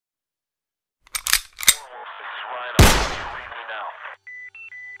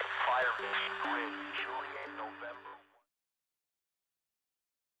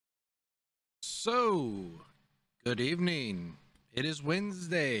So, good evening. It is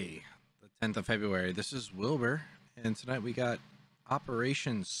Wednesday, the 10th of February. This is Wilber, and tonight we got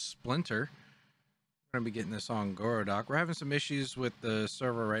Operation Splinter. We're going to be getting this on Gorodoc. We're having some issues with the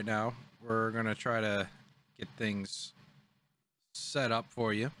server right now. We're going to try to get things set up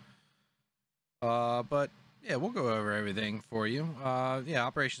for you. But yeah, we'll go over everything for you. Yeah,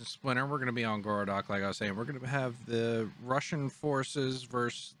 Operation Splinter. We're going to be on Gorodoc, like I was saying. We're going to have the Russian forces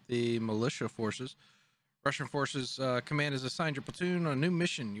versus the militia forces. Russian forces command has assigned your platoon on a new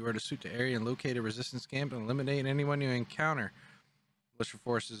mission. You are to suit the area and locate a resistance camp and eliminate anyone you encounter. Militia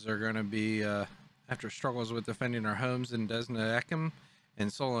forces are going to be after struggles with defending our homes in Desnaekim and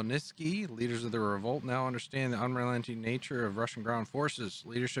Solonitsky. Leaders of the revolt now understand the unrelenting nature of Russian ground forces.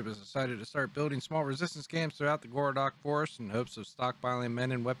 Leadership has decided to start building small resistance camps throughout the Gorodoc forest in hopes of stockpiling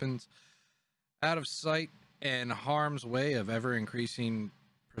men and weapons out of sight and harm's way of ever-increasing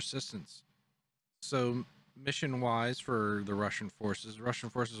persistence. So, mission-wise for the Russian forces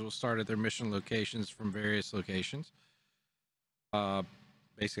will start at their mission locations from various locations.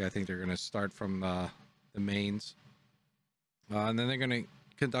 Basically, I think they're going to start from the mains. And then they're going to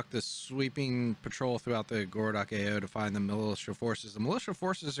conduct this sweeping patrol throughout the Gorodoc AO to find the militia forces. The militia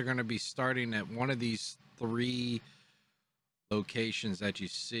forces are going to be starting at one of these three locations that you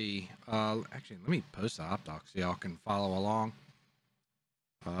see. Actually, let me post the op doc so y'all can follow along.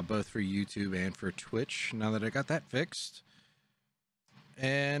 Both for YouTube and for Twitch, now that I got that fixed.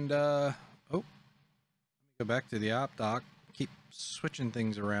 And, oh, let me go back to the op doc. Keep switching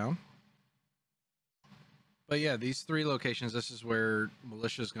things around. But yeah, these three locations, this is where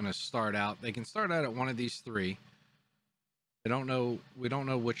militia is going to start out. They can start out at one of these three. We don't know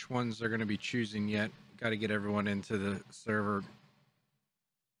which ones they're going to be choosing yet. Got to get everyone into the server.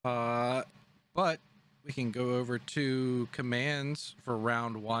 But we can go over to commands for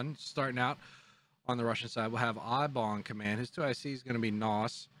round one. Starting out on the Russian side, we'll have Eyeball in command. His 2 IC is going to be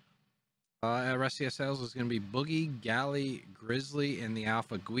Nos. RSCSLs is going to be Boogie, Galley, Grizzly, and the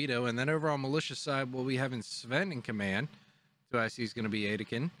Alpha Guido. And then over on militia side, we'll be having Sven in command. 2 IC is going to be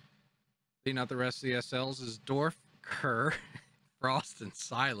Adekin. Leading out the rest of the SLs is Dorf, Kerr, Frost, and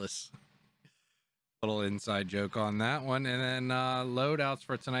Silas. Little inside joke on that one. And then loadouts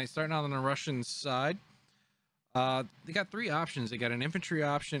for tonight. Starting out on the Russian side. They got three options. They got an infantry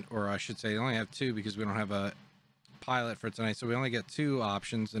option, or I should say they only have two because we don't have a pilot for tonight, so we only get two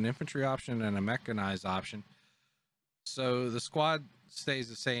options, an infantry option and a mechanized option. So the squad stays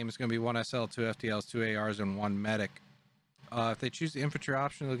the same. It's going to be 1 SL, 2 FTLs, 2 ARs, and 1 medic. If they choose the infantry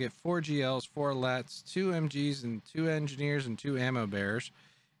option, they'll get 4 GLs, 4 LETs, 2 MGs, and 2 engineers, and 2 ammo bearers.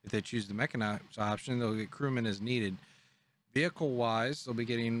 If they choose the mechanized option, they'll get crewmen as needed. Vehicle wise, they'll be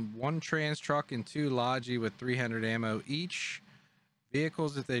getting 1 trans truck and 2 Logi with 300 ammo each.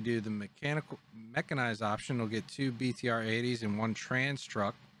 Vehicles, if they do the mechanized option, they'll get 2 BTR 80s and 1 trans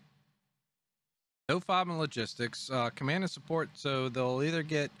truck. No fob and logistics. Command and support, so they'll either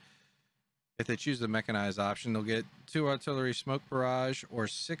get, if they choose the mechanized option, they'll get 2 artillery smoke barrage or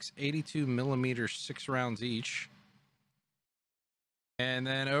 6 82mm 6 rounds each. And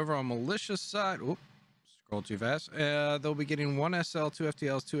then over on militia side, oops, scroll too fast. They'll be getting 1 SL, 2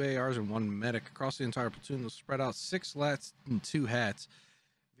 FTLs, 2 ARs, and 1 medic. Across the entire platoon, they'll spread out 6 LATs and 2 hats.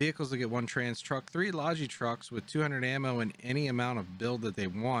 Vehicles, will get 1 trans truck, 3 Logi trucks with 200 ammo and any amount of build that they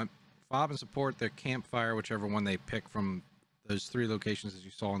want. Fob and support their campfire, whichever one they pick from those 3 locations as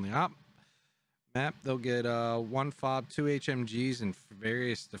you saw on the op map. They'll get 1 fob, 2 HMGs, and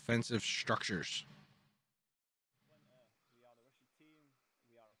various defensive structures.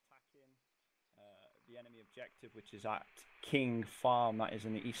 The enemy objective, which is at King Farm, that is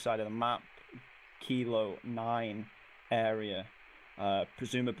in the east side of the map, Kilo 9 area,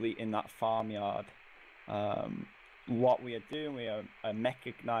 presumably in that farmyard. What we are doing, we are a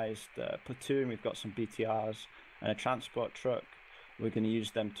mechanized platoon. We've got some BTRs and a transport truck. We're going to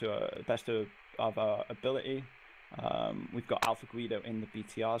use them to the best of our ability. We've got Alpha Guido in the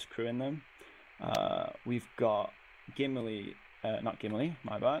BTRs crewing them. We've got Gimli, not Gimli,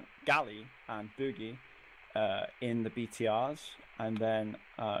 my bad, Galley and Boogie in the BTRs, and then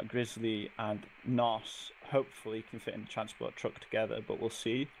Grizzly and Nos hopefully can fit in the transport truck together, but we'll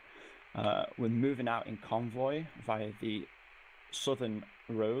see. We're moving out in convoy via the southern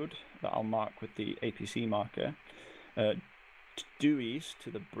road that I'll mark with the APC marker, due east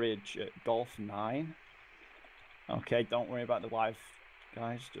to the bridge at Golf 9. Okay, don't worry about the live,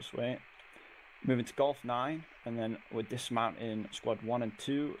 guys, just wait. Moving to Golf 9, and then we're dismounting Squad 1 and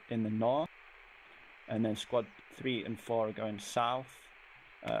 2 in the north, and then Squad 3 and 4 are going south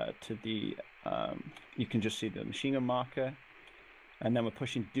to the, you can just see the machine gun marker, And then we're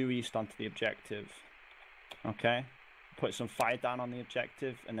pushing due east onto the objective. Okay? Put some fire down on the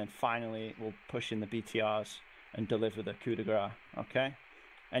objective, and then finally we'll push in the BTRs and deliver the coup de grace. Okay?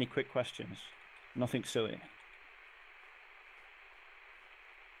 Any quick questions? Nothing silly.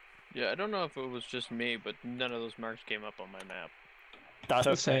 Yeah, I don't know if it was just me, but none of those marks came up on my map. That's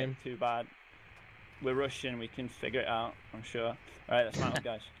okay. Same. Too bad. We're rushing. We can figure it out, I'm sure. All right, let's mount up,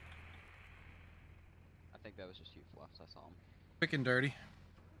 guys. I think that was just you, Fluffs. I saw him. Quick and dirty.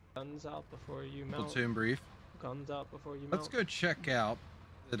 Guns out before you mount. Platoon brief. Guns out before you mount. Let's go check out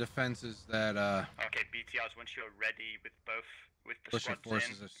the defenses that Okay, BTRs, once you're ready with both, with the militia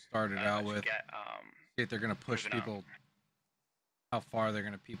forces have started out with. See if they're going to push people, how far they're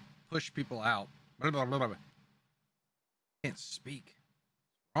going to push people out. Blah, blah, blah, blah. Can't speak.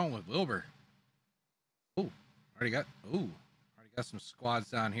 What's wrong with Wilber? Already got some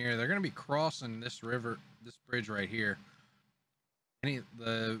squads down here. They're going to be crossing this river, this bridge right here.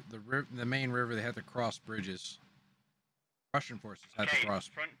 The main river, they have to cross bridges. Russian forces have to cross.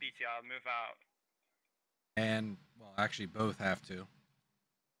 Front BTR, move out. And, well, actually both have to.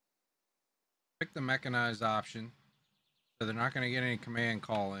 Pick the mechanized option, so they're not going to get any command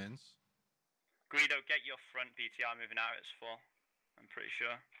call-ins. Guido, get your front BTR moving out, it's full. I'm pretty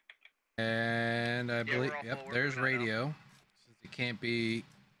sure. And I believe, yep, there's radio. Since it can't be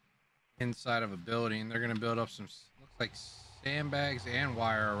inside of a building, they're going to build up some, looks like sandbags and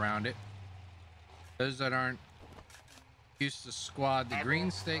wire around it. Those that aren't used to squad, the green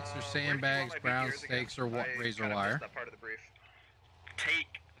stakes are sandbags, brown stakes are razor wire. That part of the brief.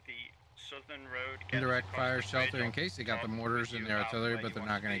 Take the southern road. Indirect fire shelter in case they got the mortars and the artillery, but they're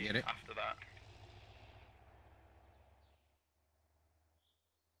not going to get it. After that.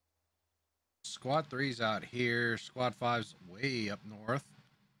 Squad 3's out here. Squad 5's way up north.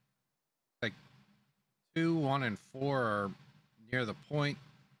 Like 2, 1, and 4 are near the point.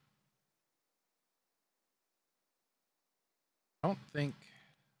 I don't think.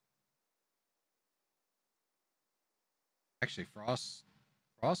 Actually, Frost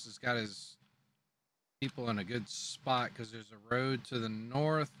has got his people in a good spot because there's a road to the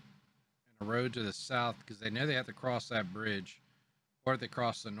north and a road to the south because they know they have to cross that bridge, or if they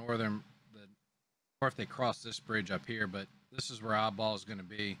cross the northern, or if they cross this bridge up here. But this is where Oddball is going to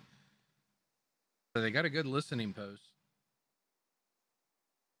be. So they got a good listening post.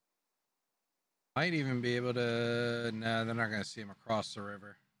 Might even be able to. No, they're not going to see him across the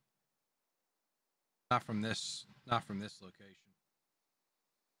river. Not from this location.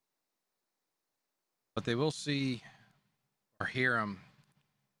 But they will see or hear him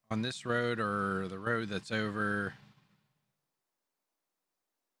on this road or the road that's over.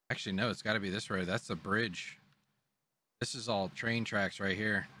 Actually, no, it's got to be this road. That's the bridge. This is all train tracks right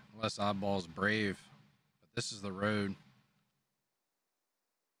here. Unless Oddball's brave. But this is the road.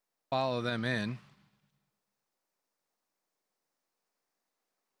 Follow them in.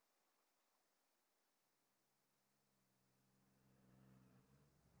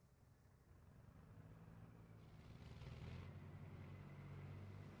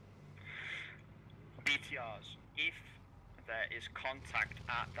 BTRs, if there is contact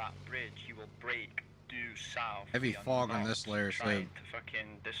at that bridge, you will break due south. Heavy fog on this layer, so trying to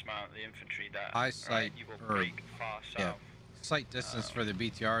fucking dismount the infantry there. Eyesight, you will or break far south. yeah, sight distance for the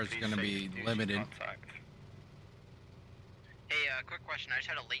BTR is going to be limited. Hey, quick question. I just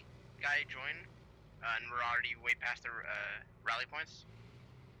had a late guy join, and we're already way past the rally points.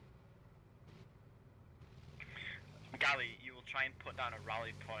 Gally, you will try and put down a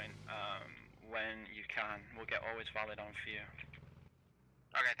rally point when you can. We'll get always valid on for you.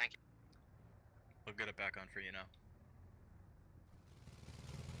 Okay, thank you. We'll get it back on for you now.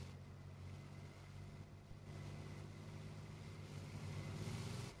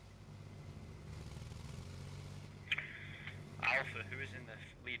 Alpha, who is in the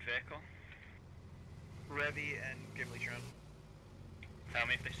lead vehicle? Revy and Gimli-tron. Tell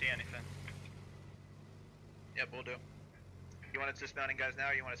me if they see anything. Yep, we'll do. You want us dismounting guys now,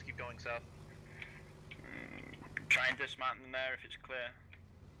 or you want us to keep going south? Try and dismount them there if it's clear.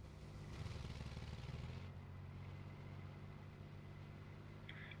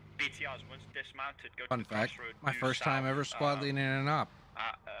 BTRs, once dismounted, go Fun to the fact, crossroad my due first time south, ever squad leading an op.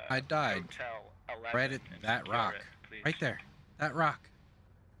 I died Hotel 11 right at and that secure rock. it, please. Right there. That rock.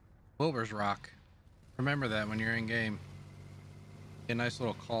 Wilber's rock. Remember that when you're in game. Get a nice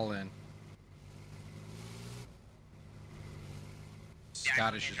little call in. Yeah,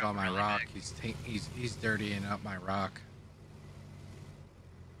 Scottish is on my rock. He's dirtying up my rock.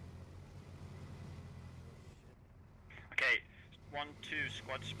 Okay, 1-2, 1-2,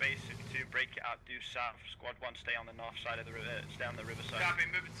 squad spacing 2, break it out due south. Squad 1, stay on the north side of the river, stay on the riverside. Copy,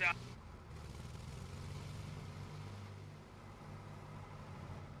 moving south.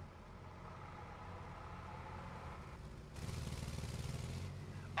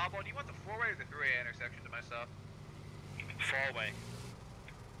 Abo, do you want the 4-way or the 3-way intersection to my south? 4-way.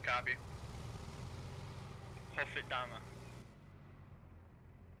 Copy. Huff it down there.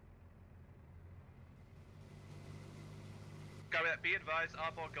 Copy that. Be advised,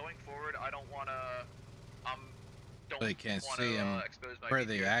 Abo, going forward, I don't want to. Don't They can't wanna, see them expose my where BTR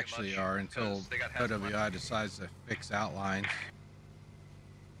they too actually much, are until 'cause they got half the money. OWI decides to fix outlines.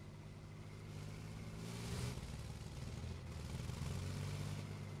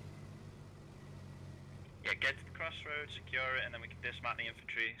 Yeah, get to the crossroads, secure it, and then we can dismount the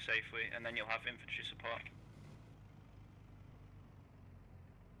infantry safely, and then you'll have infantry support.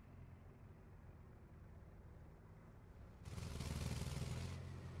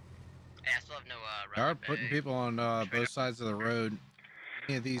 Yeah, I still have no They are rally putting bag. people on both sides of the road.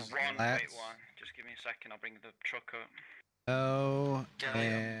 Any of these Wait, lats? one. Just give me a second, I'll bring the truck up. No, Yeah,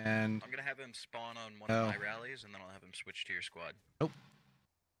 and I'm gonna have him spawn on one No. of my rallies, and then I'll have him switch to your squad.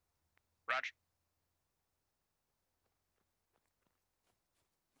 Roger.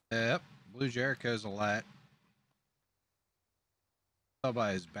 yep, Blue Jericho's a lat. Tell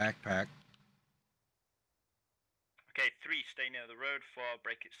by his backpack. Okay, 3, stay near the road. 4,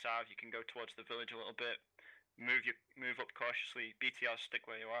 break it south. You can go towards the village a little bit. Move up cautiously. BTR, stick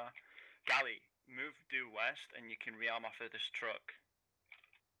where you are. Galley, move due west, and you can rearm off of this truck.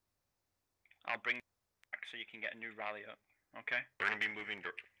 I'll bring you back so you can get a new rally up. Okay? We're gonna be moving.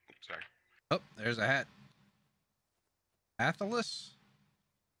 Sorry. Oh, there's a hat. Athalis?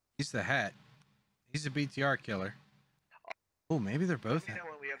 He's the hat. He's a BTR killer. Oh, maybe they're both Let me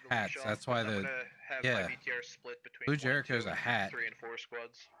know when we have the hats. leash That's off, why and I'm the gonna have yeah. my BTR split between Blue 1, Jericho's 2, a hat. 3 and 4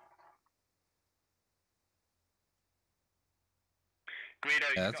 squads. Guido,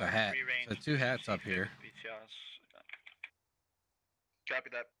 Yeah, that's a hat. So 2 hats up here. BTRs. Copy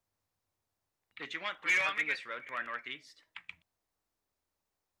that. Did you want We don't something make this road to our northeast?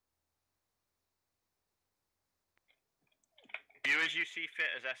 You as you see fit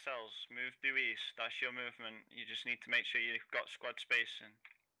as SLs, move due east, that's your movement. You just need to make sure you've got squad spacing.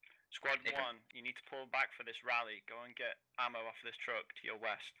 Squad Okay. 1, you need to pull back for this rally. Go and get ammo off this truck to your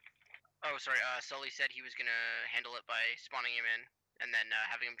west. Oh, sorry. Sully said he was gonna handle it by spawning him in and then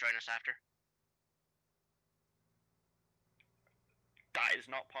having him join us after. That is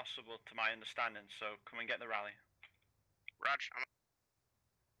not possible to my understanding, so come and get the rally. Raj, I'm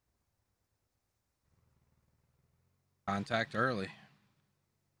Contact early.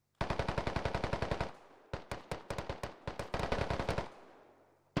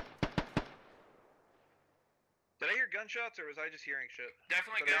 Did I hear gunshots or was I just hearing shit?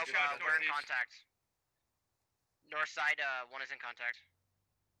 Definitely So good they're shot. we're in contact. North side, 1 is in contact.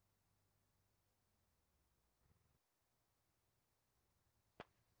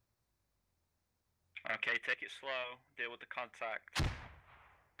 Okay, take it slow. Deal with the contact.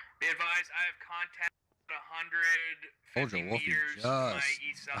 Be advised, I have contact at 150 Soldier Wolfie meters to my just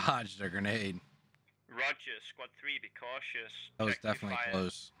east side. dodged a grenade. Roger, squad 3, be cautious. That was Check your definitely fire.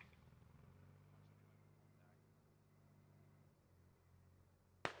 close.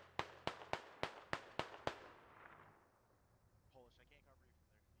 Polish, I can't cover you from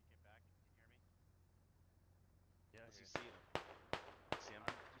there. Can you get back? Can you hear me? Yeah, Unless you see him. See him?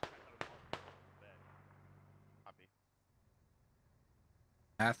 Just trying to put him on the bed. Copy.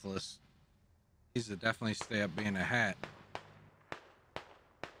 Athalis. He's to definitely stay up being a hat.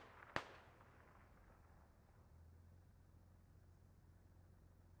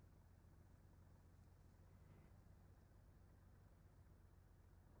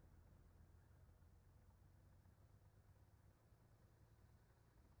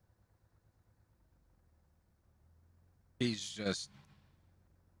 He's just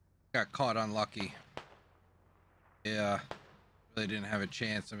got caught unlucky. Yeah, really didn't have a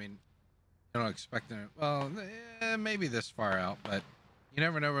chance. I mean, I don't expect them. Well, maybe this far out, but you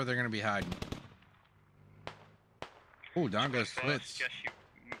never know where they're going to be hiding. Oh, down goes First, Switz. Suggest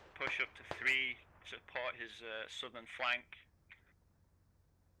you push up to 3, support his southern flank.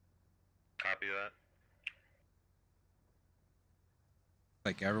 Copy that.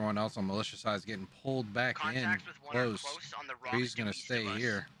 Like everyone else on militia side is getting pulled back Contacts in with 1 are close. close on the rocks. He's going to east stay of us.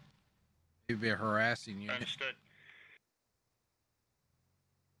 here. He'd be a harassing unit. Understood.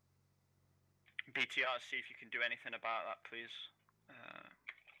 BTR, see if you can do anything about that, please.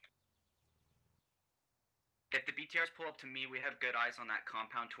 If the BTRs pull up to me, we have good eyes on that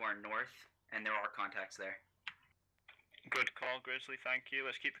compound to our north, and there are contacts there. Good call, Grizzly. Thank you.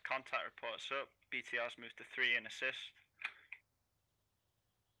 Let's keep the contact reports up. BTR's moved to 3 and assist.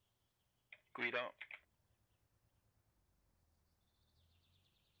 Guido.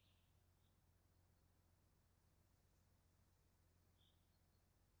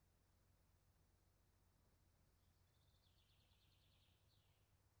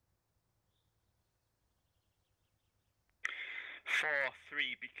 Four,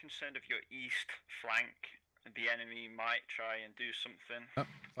 3. Be concerned of your east flank. The enemy might try and do something. Oh,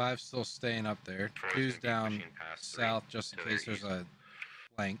 5 still staying up there. 2's down south just in case there's a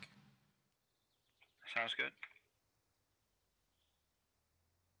flank. Sounds good.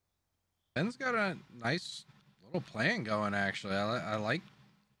 Ben's got a nice little plan going. Actually, I like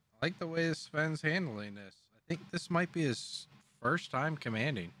the way Sven's handling this. I think this might be his first time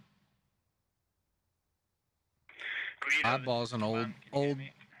commanding. Oddball's an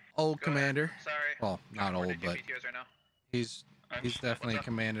old commander. Sorry. Well, not old, but BTRs right now. he's definitely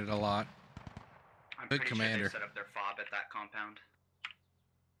commanded a lot. I'm Good pretty commander. sure they set up their fob at that compound.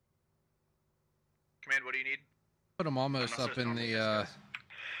 Command, what do you need? Put him almost up in the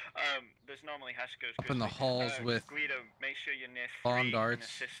There's normally Heskos. up in the halls with Guido, make sure you're near 3 Lawn and Darts,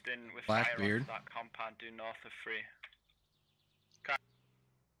 assisting with Blackbeard. fire onto that compound due north of 3.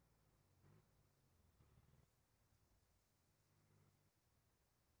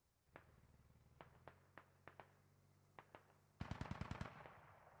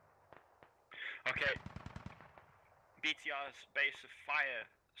 Okay. BTR's base of fire,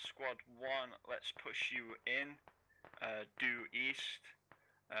 squad 1, let's push you in. Due east.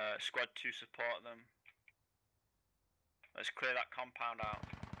 Squad 2 support them. Let's clear that compound out.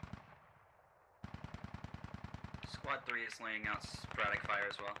 Squad 3 is laying out sporadic fire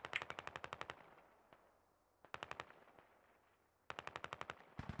as well.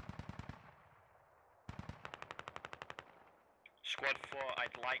 Squad 4,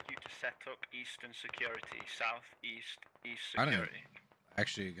 I'd like you to set up eastern security, southeast, east I don't security.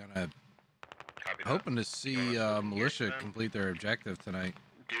 actually gonna Copy that. hoping to see militia complete their objective tonight.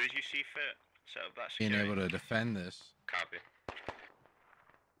 Do as you see fit. Set up that Being security. able to defend this. Copy.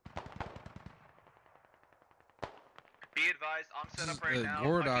 Be advised, I'm set up right now.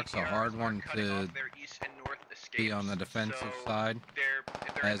 Gordok's My a hard BTRs are one cutting to off their east and north escapes, be on the defensive so side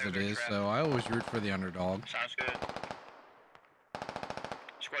if they're in as there, it they're is, trapped. so I always root for the underdog. Sounds good.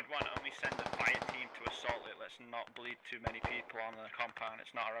 Squad 1, only send a fire team to assault it. Let's not bleed too many people on the compound.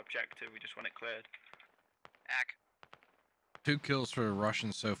 It's not our objective. We just want it cleared. Ack. 2 kills for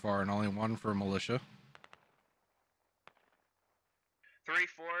Russians so far and only 1 for militia. 3-4,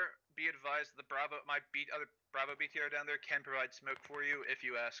 be advised the other Bravo BTR down there can provide smoke for you if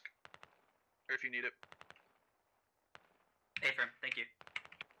you ask. Or if you need it. Affirm, thank you.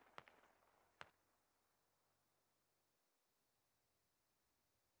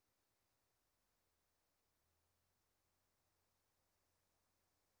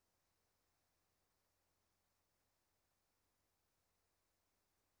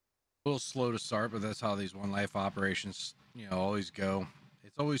 A little slow to start, but that's how these one life operations, always go.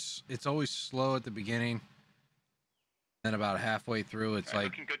 It's always slow at the beginning. Then about halfway through, it's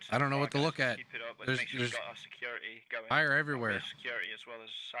like I don't know what to look at. Keep it up. Let's There's make sure we've got our security going. fire everywhere. Security as well as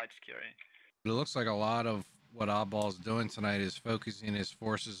side security. But it looks like a lot of what Oddball's doing tonight is focusing his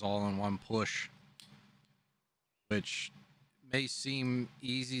forces all in one push, which may seem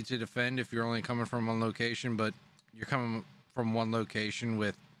easy to defend if you're only coming from one location, but you're coming from one location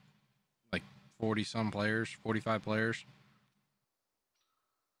with like 40 some players, 45 players.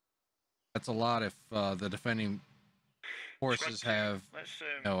 That's a lot if the defending forces have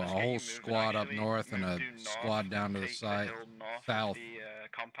a whole squad up north and a squad down to the side south.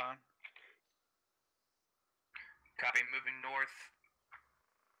 Compound. Copy, moving north.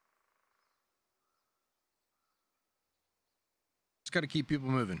 Just got to keep people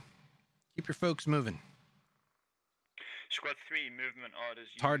moving. Keep your folks moving. Squad 3 movement orders.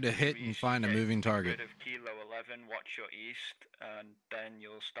 It's hard to hit and find a moving target. Rid of Kilo 11, watch your east, and then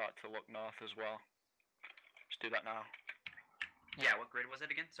you'll start to look north as well. Let's do that now. Yeah, what grid was it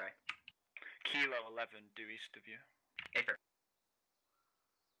again? Sorry. Kilo 11, due east of you. Affirm.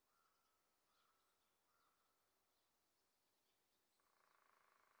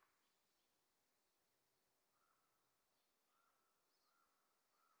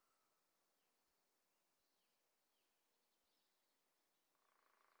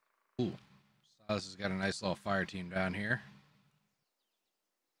 Ooh, Silas has got a nice little fire team down here.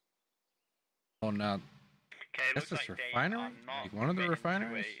 Oh, now Okay, it that's looks this like they refinery? are not Like one of the committing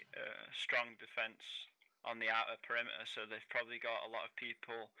to refineries? a strong defense on the outer perimeter, so they've probably got a lot of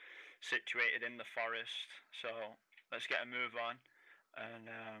people situated in the forest. So let's get a move on, and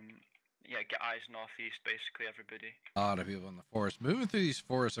yeah, get eyes northeast, basically everybody. A lot of people in the forest. Moving through these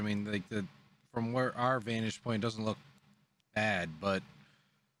forests, I mean, like from where our vantage point doesn't look bad, but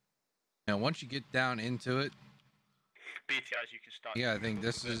you know, once you get down into it, BTRs, you can start. yeah, I think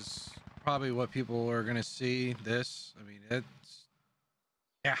this is probably what people are gonna see. This, I mean, it's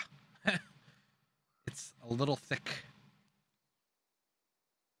yeah, it's a little thick.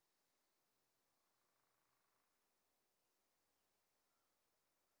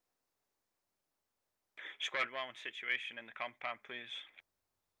 Squad 1 situation in the compound, please.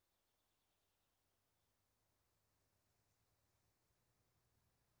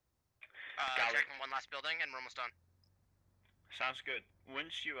 Checking one last building, and we're almost done. Sounds good.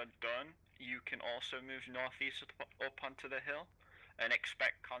 Once you are done, you can also move northeast up onto the hill, and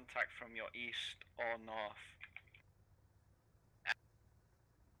expect contact from your east or north.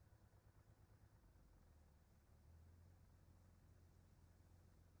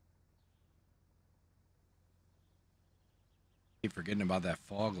 Keep forgetting about that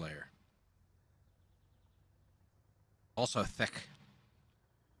fog layer. Also thick.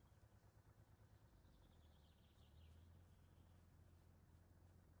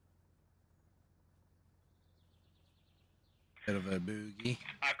 Bit of a boogie.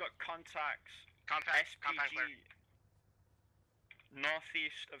 I've got contacts. Compact SPG clear.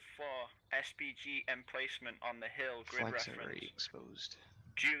 northeast of 4. SPG emplacement on the hill. Grid Flanks are reference. already exposed.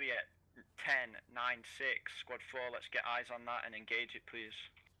 Juliet 10 9 6. Squad 4. Let's get eyes on that and engage it, please.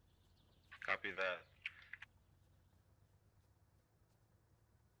 Copy that.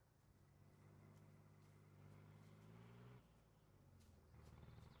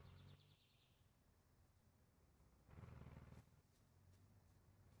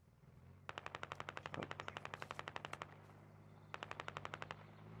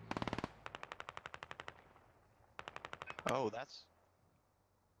 Oh, that's.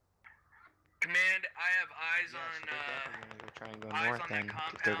 Command, I have eyes Yeah, on so they're definitely gonna go try and go eyes north on then, that if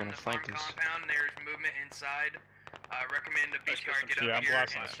compound, they're gonna the farm flank us. compound. There's movement inside. Recommend the Let's get BTR some get stuff. up I'm here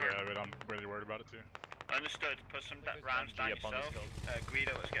blasting and the start. straight of it. I'm really worried about it too. Understood. Put some rounds down Yep, on the yourself. scope.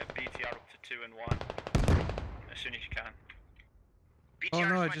 Guido, let's get BTR up to 2 and 1 as soon as you can. BTR's Oh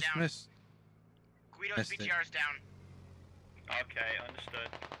no, I went just down. missed. Guido's missed it. BTR's down. Okay, understood.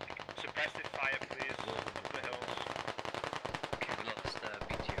 Suppressive fire, please. Up the hills. Okay, we lost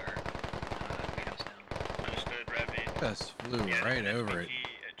BTR. Guido's down. Understood, Revy. Just flew Yeah, right SPG, over it.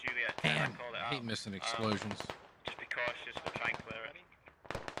 Juliet 10, Damn, called it I out. hate missing explosions. Just be cautious, we'll try and clear it.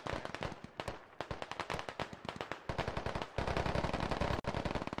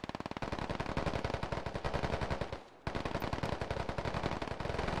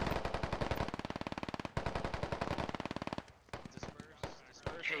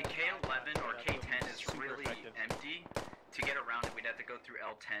 Okay, K11 or K10 is really empty. To get around it, we'd have to go through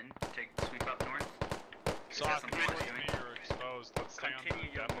L10 to sweep up north. So that if something you're worth doing? exposed, let's stay on the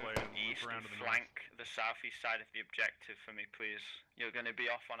Continue your depot movement and loop east around and to the north. flank the southeast side of the objective for me, please. You're going to be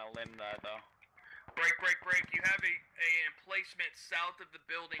off on a limb there, though. Break. You have a emplacement south of the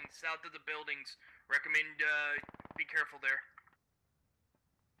building. South of the buildings. Recommend be careful there.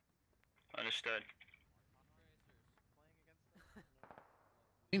 Understood.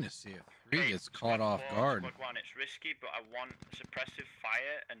 I need to see if 3 Okay, gets caught Squad off 4, guard. Squad 1, it's risky, but I want suppressive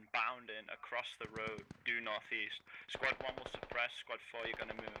fire and bounding across the road due northeast. Squad 1 will suppress, Squad 4 you're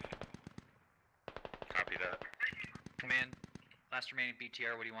going to move. Copy that. Command, last remaining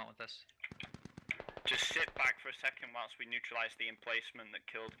BTR, what do you want with us? Just sit back for a second whilst we neutralize the emplacement that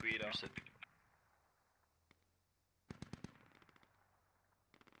killed Guido. Understood.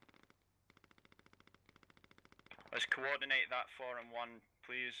 Let's coordinate that 4 and 1,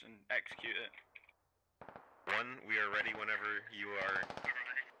 please, and execute it. 1, we are ready whenever you are.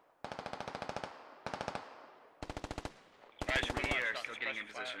 Alright, We are still getting in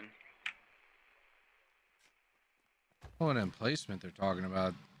position. Oh, an emplacement they're talking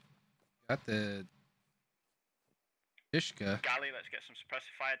about. Got the Dishka. Galley, let's get some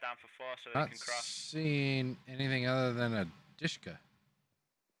suppressive fire down for 4 so they Not can cross. seeing anything other than a Dishka.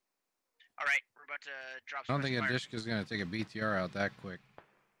 Alright, we're about to drop I don't think a fire. Dishka's gonna take a BTR out that quick.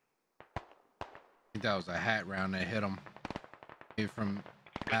 I think that was a hat round that hit him. Maybe from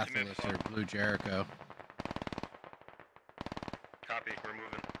Good to move Athalis or Blue Jericho. Copy, we're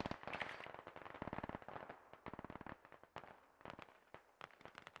moving.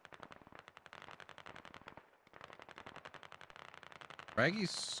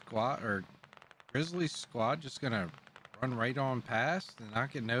 Raggy's squad or Grizzly's squad just gonna run right on past and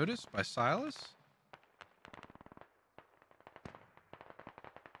not get noticed by Silas?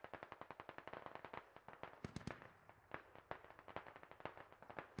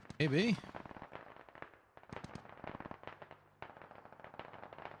 Maybe.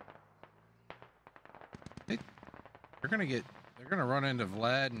 They're gonna run into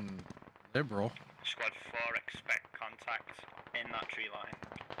Vlad and Liberal. Squad 4, expect contact in that tree line.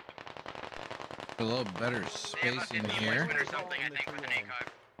 A little better space in here. Or something, I think, with an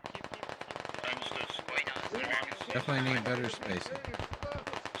ACOG. Understood, Squad 1. Definitely need better spacing.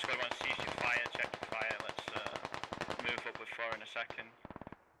 Squad 1, cease your fire, check your fire. Let's move up with 4 in a second.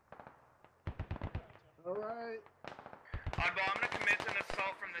 Alright. Oddball, I'm gonna commence an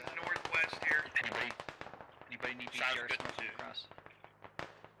assault from the northwest here. Anybody need Sounds BTR good smoke too. across?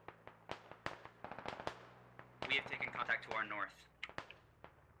 We have taken contact to our north.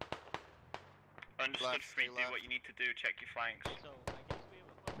 Understood, Left, free, stay do left. what you need to do, check your flanks.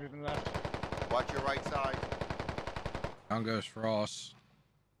 Moving left. Watch your right side. Down goes Frost.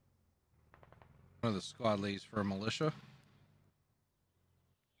 One of the squad leads for militia.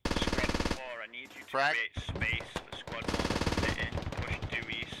 Squad 4, I need you to Frag. create space for Squad 1 to fit in. Push due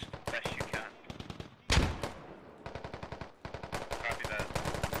east best you can. Copy that.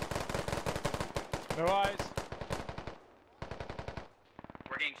 No eyes.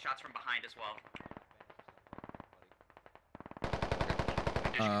 We're getting shots from behind as well.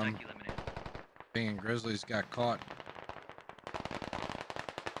 Contact eliminated. Bing and Grizzlies got caught.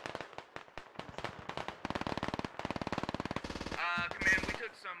 Command, we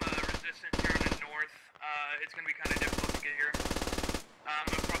took some resistance here in the north. It's gonna be kind of difficult to get here. I'm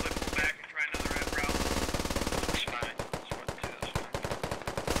gonna probably pull back and try another route. That's fine. Squad 2, that's fine.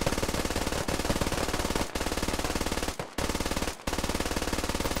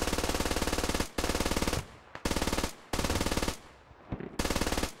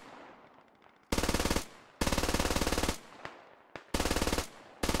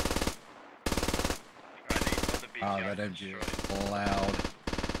 Oh, that MG was loud.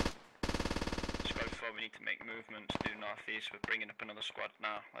 Squad 4, we need to make movements due northeast. We're bringing up another squad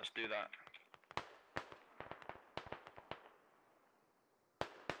now. Let's do that.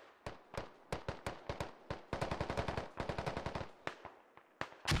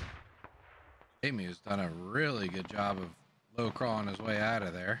 Amy has done a really good job of low crawling his way out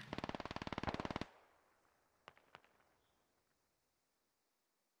of there.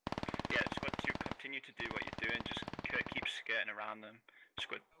 Yeah, Squad 2, continue to do what you're doing. Just keep skirting around them.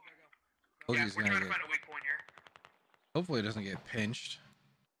 Squad. Hope Yeah, he's we're gonna trying to get, find a weak point here. hopefully he doesn't get pinched.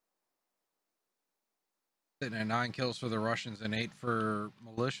 Sitting at 9 kills for the Russians and 8 for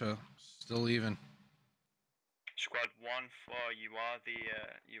militia. Still even. Squad 1-4, you are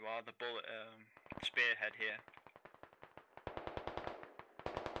the bullet spearhead here.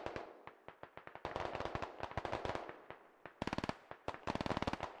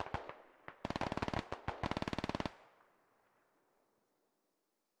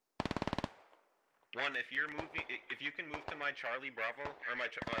 One, if you're moving, if you can move to my Charlie Bravo or my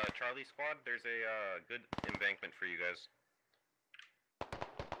Charlie squad, there's a good embankment for you guys.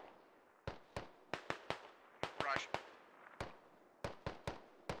 Rush.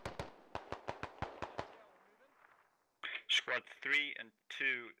 Squad 3 and 2,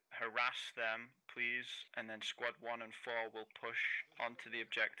 harass them, please, and then Squad 1 and 4 will push onto the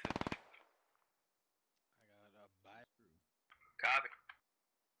objective. Copy.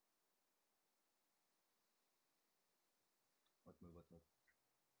 Let's move, let's move.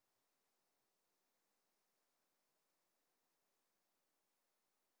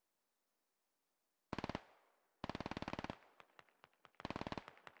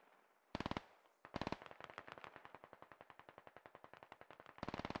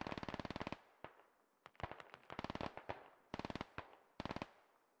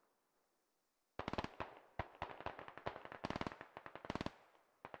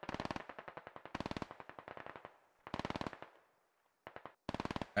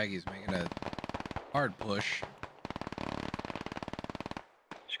 Maggie's making a hard push.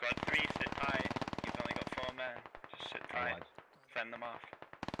 Squad 3, sit tight. You've only got 4 men. Just sit tight. Fend them off.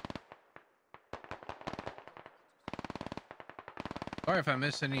 Sorry if I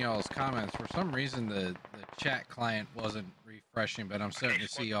missed any of y'all's comments. For some reason, the chat client wasn't refreshing, but I'm starting to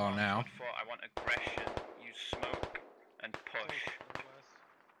see y'all now. Squad 4, I want aggression. Use smoke and push.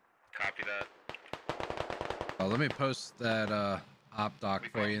 Copy that. Let me post that op doc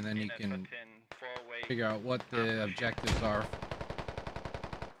for you, and then you can figure out what the objectives are.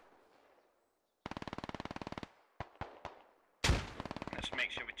 Let's make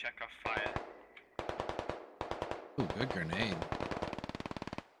sure we check our fire. Ooh, good grenade.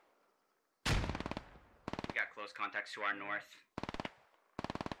 We got close contacts to our north.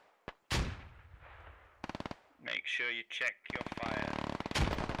 Make sure you check your fire.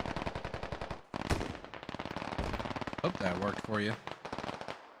 Hope that worked for you.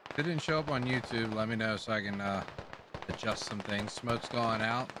 If it didn't show up on YouTube, let me know so I can adjust some things. Smoke's going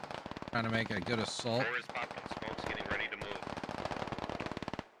out. Trying to make a good assault. Four is popping. Smoke's getting ready to move.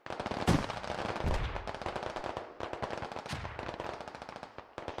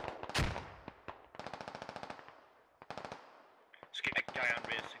 Let's get a guy on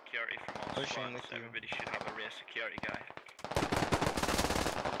rear security from all Pushing squads. with you. Everybody should have a rear security guy.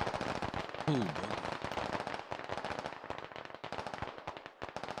 Ooh,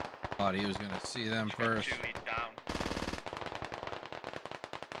 thought he was going to see them first. Two, he's down.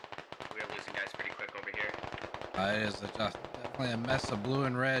 We are losing guys pretty quick over here. It is definitely a mess of blue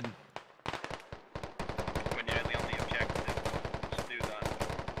and red. We're nearly on the objective. Let's do that.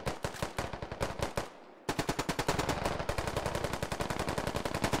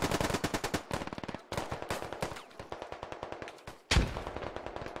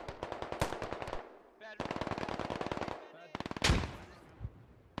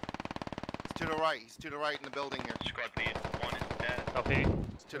 To the right. He's to the right in the building here. Squad lead, one is dead. Copy.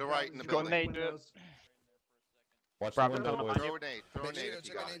 He's to the right in the Got building. nade. Watch Bravo, the window, Bravo. boys. Throw a nade. Throw a nade if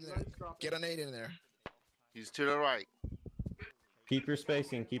you got it. Get a nade in there. He's to the right. Keep your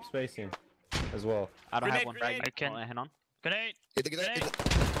spacing. Keep spacing as well. I don't have one. I can. Hang on. Grenade. Grenade.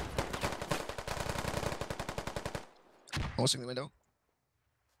 Almost in the window.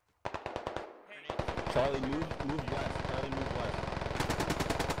 Charlie, move west. Charlie, move west.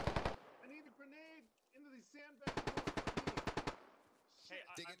 I need a grenade into these sandbags. Hey,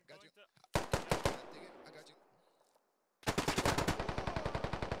 dig it. Got you. Dig it. I got you.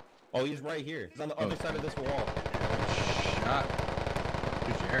 Oh, he's right here. He's on the other side of this wall. Shot.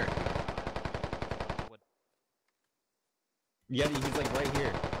 Good Jared. Yeti, he's like right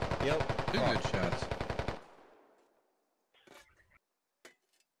here. Yep. Two good shots.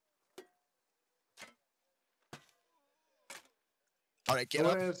 All right, get No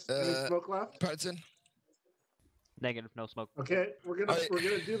up. one has any smoke left? Patterson. Negative, no smoke. Okay, we're gonna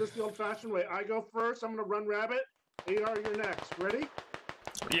do this the old-fashioned way. I go first. I'm gonna run rabbit. AR, you're next. Ready?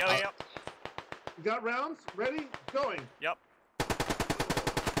 Yep. You got rounds? Ready? Going. Yep. Do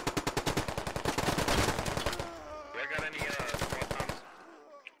I got any squad comms?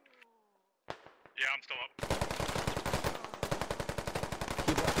 Yeah, I'm still up.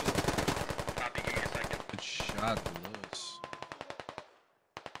 Copy, give me a second. Good shot, Lewis.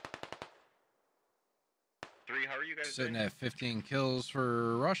 3, how are you guys Sitting doing? at 15 kills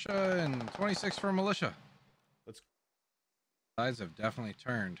for Russia and 26 for militia. Sides have definitely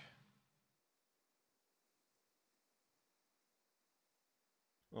turned.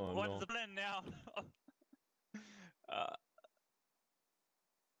 Oh, What's no. the plan now?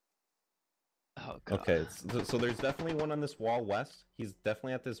 Oh god. Okay, so there's definitely one on this wall west. He's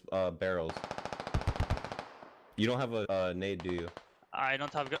definitely at this barrels. You don't have a nade, do you? I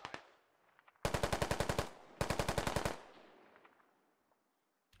don't have.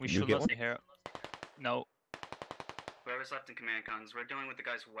 We You should get not one? stay here. No. Whoever's left in command cons, we're dealing with the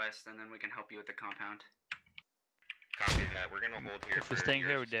guys west, and then we can help you with the compound. Copy that. We're gonna hold here If for we're staying your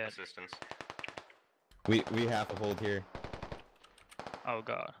here, we're dead. assistance. We have to hold here. Oh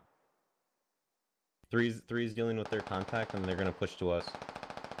god. Three's dealing with their contact, and they're gonna push to us.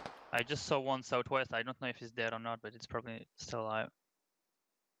 I just saw one southwest. I don't know if he's dead or not, but it's probably still alive.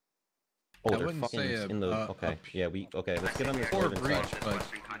 Oh, I they're wouldn't fucking say in the. Okay, yeah, okay. Let's get on this Or northern breach, side. but Let's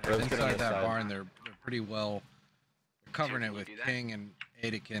get on inside this that side. barn, they're pretty well covering it with do that? King and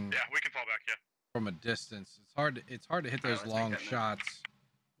Adakin Yeah, we can fall back, yeah. from a distance. It's hard to hit those long shots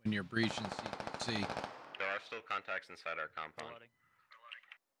when you're breaching CQC. There are still contacts inside our compound.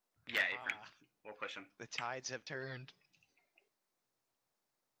 Yeah, Apron. We'll push him. The tides have turned.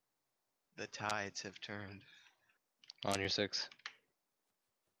 The tides have turned. On your 6.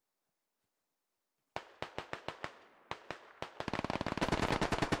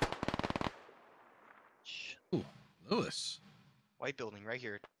 Ooh, Lewis. White building right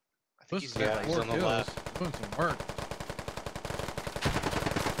here. I think Lewis he's is got at he's 4 on the kills. left. Doing some work.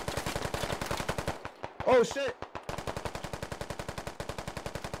 Oh shit!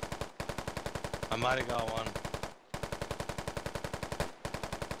 I might have got one.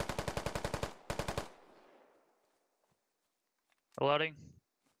 Loading.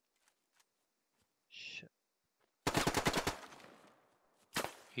 Shit.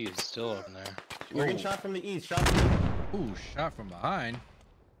 He is still up in there. We're getting shot from the east. Shot from the... Ooh, shot from behind.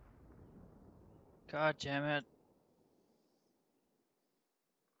 God damn it.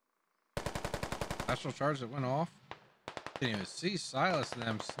 Astral charge that went off. Didn't even see Silas and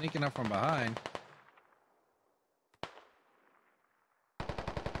them sneaking up from behind.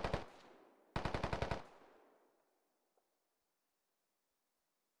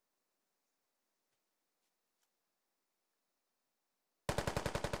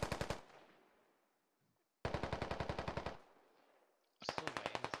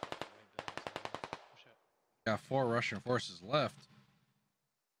 Got 4 Russian forces left.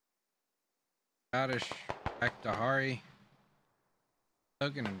 Scottish, back to Hari.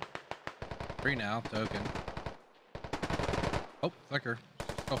 Token and 3 now. Token. Oh, Flicker.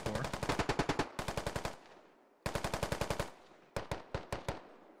 Still 4.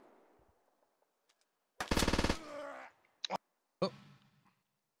 Oh.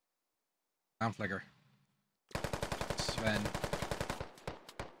 Down Flicker. Sven.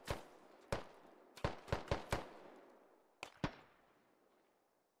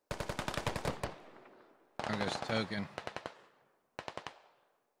 Down goes Token.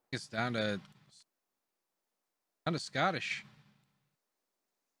 It's down to Scottish.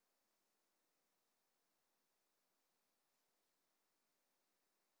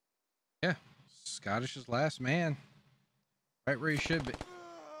 Yeah, Scottish is last man. Right where he should be.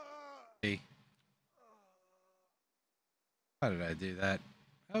 Hey. How did I do that?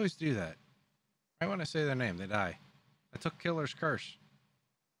 I always do that. Right when I say their name, they die. I took Killer's curse.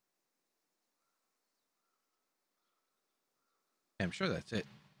 Yeah, I'm sure that's it.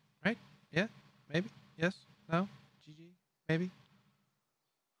 Right? Yeah? Maybe? Yes? No? GG? Maybe?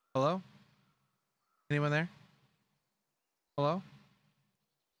 Hello? Anyone there? Hello?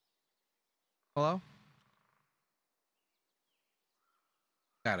 Hello?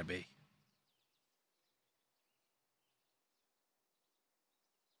 Gotta be.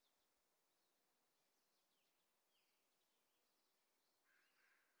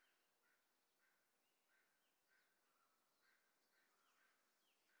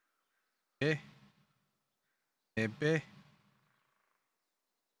 Eh? Ebbe?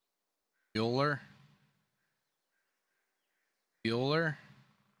 Bueller? Bueller?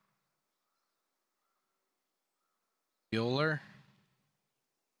 Bueller?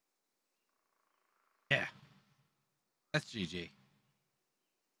 Yeah. That's GG.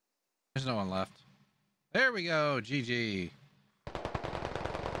 There's no one left. There we go. GG.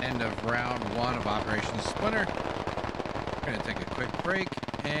 End of round 1 of Operation Splinter. We're going to take a quick break,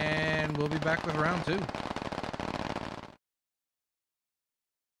 and we'll be back with round 2. Red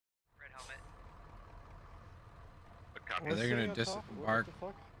helmet. They're going to disembark.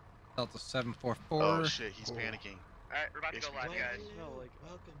 Delta 744. Oh shit, he's panicking. Alright, we're about to go live, guys.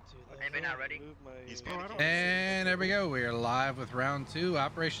 Anybody not ready? He's panicking. And there we go. We are live with round 2,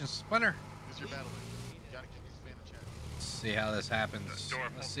 Operation Splinter. Who's your battler? You gotta keep these fan in chat. Let's see how this happens.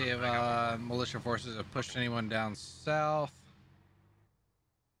 Let's see if militia forces have pushed anyone down south.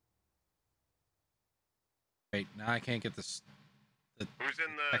 Wait, now I can't get the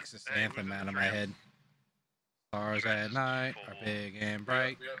Texas anthem out of my head. Stars at night are big and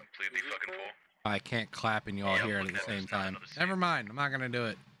bright. Completely fucking full. I can't clap and you all hear it at the same time. Never mind. I'm not going to do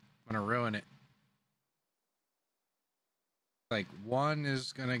it. I'm going to ruin it. Like, 1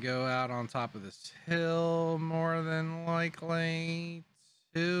 is going to go out on top of this hill, more than likely.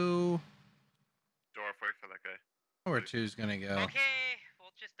 2. Dwarf, wait for that guy. Where 2's going to go. Okay,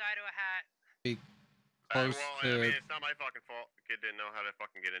 we'll just die to a hat. Be close well, to... I mean, it's not my fucking fault. The kid didn't know how to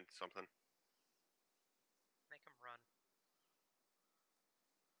fucking get into something. Make him run.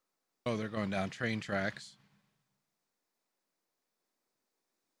 Oh, they're going down train tracks.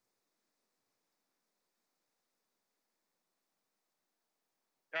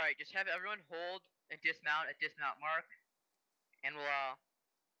 Alright, just have everyone hold and dismount at dismount mark. And we'll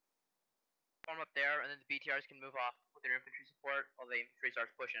form up there, and then the BTRs can move off with their infantry support while the infantry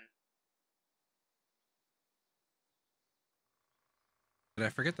starts pushing. Did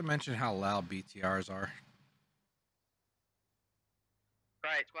I forget to mention how loud BTRs are?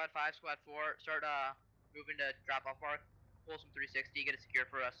 Right, squad 5, squad 4, start moving to drop off mark. Pull some 360, get it secure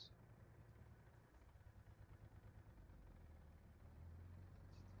for us.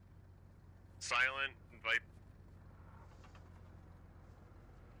 Silent, invite.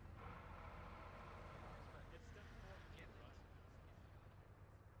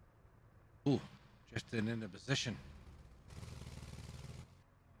 Ooh, drifting into position.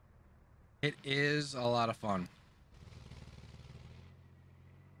 It is a lot of fun.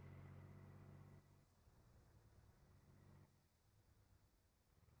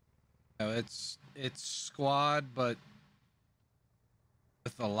 It's squad, but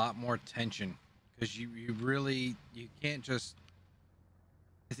with a lot more tension, because you really can't just.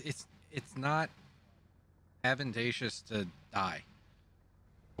 It's not advantageous to die.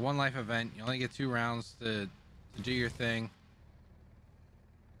 One life event, you only get 2 rounds to do your thing.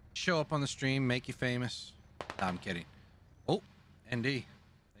 Show up on the stream, make you famous. Nah, I'm kidding. Oh, ND. They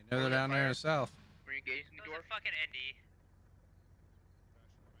know they're down there in the south. We're engaging the door. Fucking ND.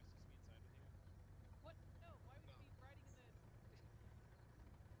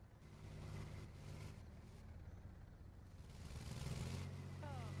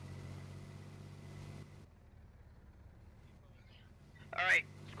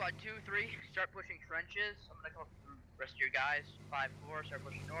 squad 2, 3, start pushing trenches. I'm gonna come up with the rest of your guys. 5, 4, start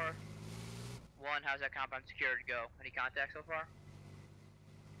pushing north. 1, how's that compound secured? Go. Any contact so far?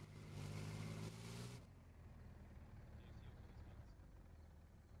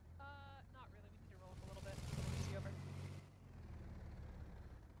 Not really. We need to roll up a little bit. See over.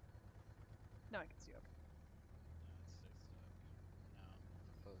 No, I can see over.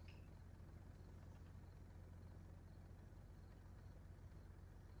 Fuck.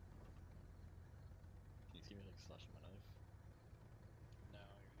 Can you see me like slashing my knife? No,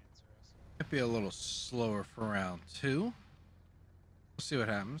 your hands are also. Might be a little slower for round 2. We'll see what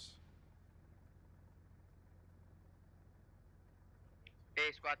happens.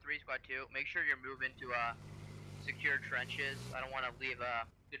 Okay, squad 3, squad 2, make sure you're moving to secure trenches. I don't want to leave a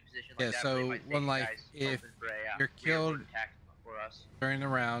good position like that. Yeah, so one life, if you're killed for us. during the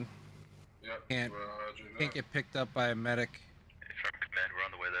round, Yep, can't get picked up by a medic. From command, we're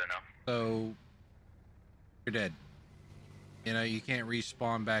on the way there now. So you're dead. You know, you can't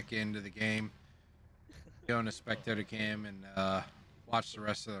respawn back into the game. Go on a spectator cam and watch the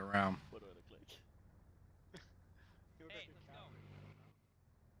rest of the round. What do I look like? Hey,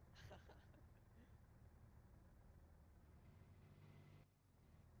 let's go.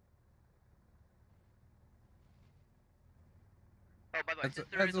 Oh, by the way,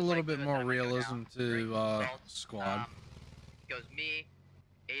 Adds a little bit more realism to squad. Goes me,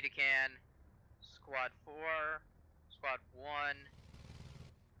 Adacan, squad 4, squad 1,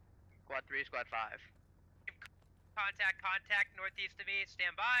 squad 3, squad 5. Contact, northeast of me.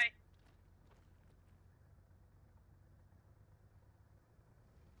 Stand by.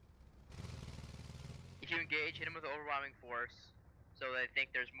 If you engage, hit him with overwhelming force, so they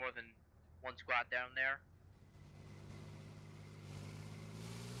think there's more than one squad down there.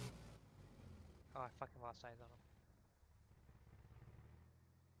 Oh, I fucking lost eyes on him.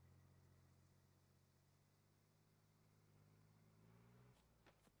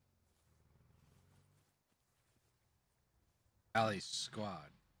 Alley squad.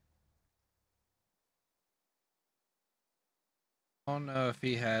 I don't know if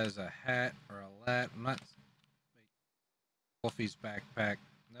he has a hat or a lat. I'm not. Wolfie's backpack.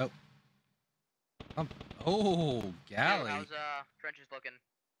 Nope. Oh, galley. How's trenches looking?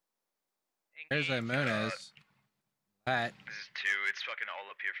 There's a Monez. Lat. This is 2. It's fucking all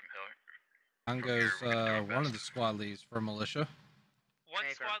up here from hill. On goes one of the squad leads for militia. One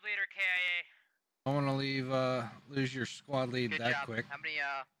squad leader KIA. I don't want to leave lose your squad lead Good that job. quick. How many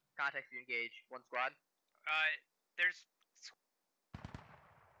contacts do you engage? One squad? There's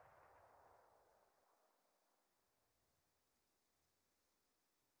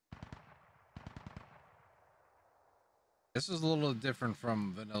This is a little different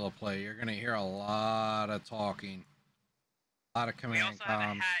from vanilla play. You're gonna hear a lot of talking, a lot of command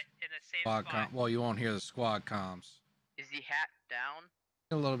comms. Squad well, you won't hear the squad comms. Is the hat down?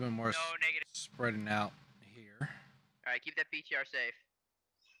 A little bit more spreading out here. All right, keep that BTR safe.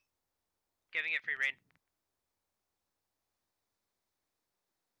 giving it free rein.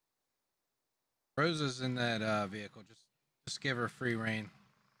 Rose is in that vehicle. Just give her free rein.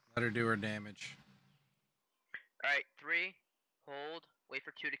 Let her do her damage. All right, 3, hold, wait for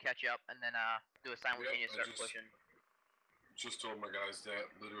 2 to catch up, and then do a simultaneous start pushing. Just told my guys that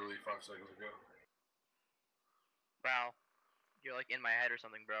literally 5 seconds ago. Wow, you're like in my head or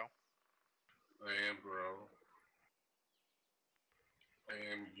something, bro. I am, bro. I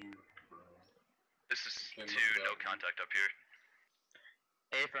am you, bro. This is 2, no contact up here.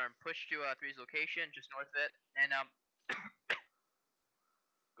 A firm, push to 3's location, just north of it, and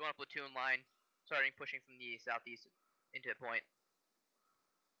go on a platoon line, starting pushing from the southeast into a point.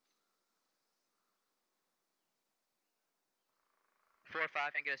 Four,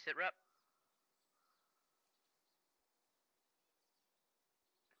 5, and get a sit rep.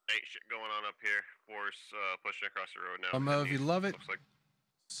 Ain't shit going on up here. Force pushing across the road now. Mo, if you love it, like...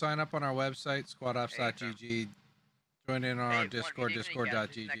 sign up on our website, squadops.gg. Join in on our Discord,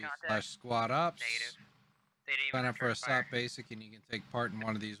 discord.gg/squadops. Sign up for a SOP basic and you can take part in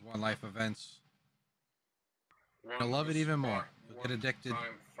one of these One Life events. You'll love it even more. You'll get addicted.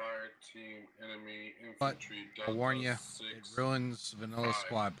 Fire team, enemy, But infantry, I'll warn you, 6, it ruins vanilla 5.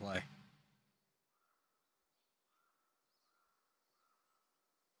 squad play.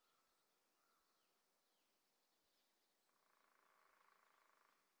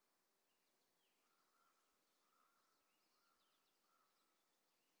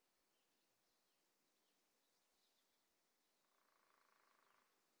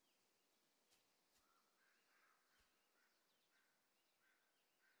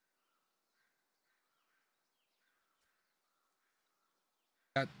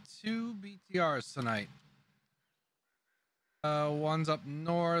 Got 2 BTRs tonight. One's up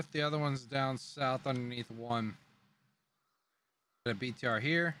north, the other one's down south underneath one. Got a BTR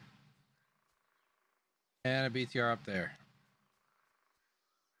here. And a BTR up there.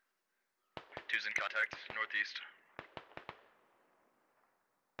 2's in contact, northeast.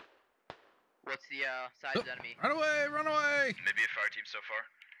 What's the size of the enemy? Run away! Run away! Maybe a fire team so far.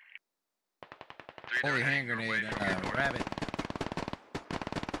 3 Holy hand grenade and a rabbit.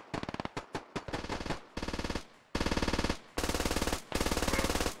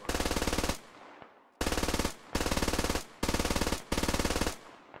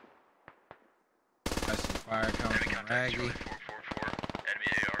 I see fire coming from Raggy. 444, enemy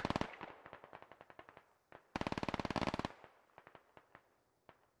AR.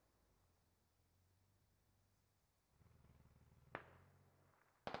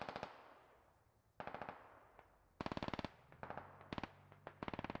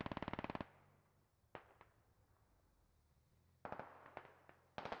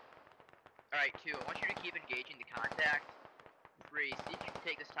 Alright, 2, I want you to keep engaging the contact. 3, see if you can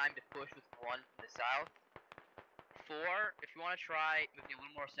take this time to push with 1 from the south. 4, if you want to try moving a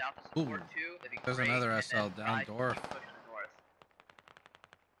little more south to support 2, that'd be There's great. another and SL then down 5, dwarf. keep pushing to the north.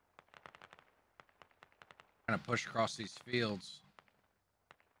 Trying to push across these fields.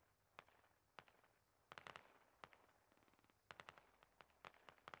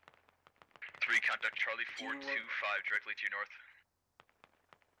 Three contact Charlie 425 directly to your north.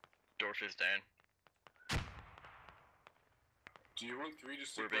 Dorf is down. Do you want 3 to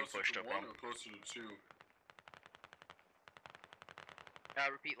stay We're being closer pushed to up 1 on. or closer to 2?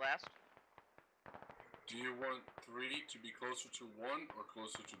 Repeat last. Do you want 3 to be closer to 1 or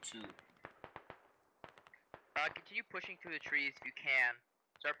closer to 2? Continue pushing through the trees if you can.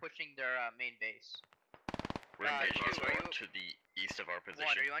 Start pushing their main base. We're engaging 2, are you, to the east of our 1,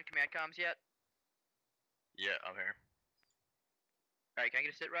 position. are you on command comms yet? Yeah, I'm here. Alright, can I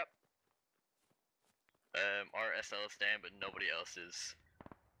get a sit rep? Our SL is down, but nobody else is.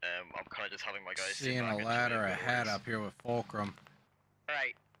 I'm kind of just having my guys sit Seeing back a and ladder, doing a hat orders. up here with Fulcrum.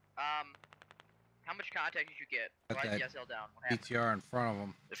 Alright, how much contact did you get? Got Why is that the SL down? What happened? BTR in front of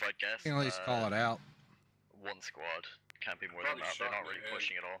them. If I guess, You can at least call it out. One squad. Can't be more than Probably that. They're shot not in the really head.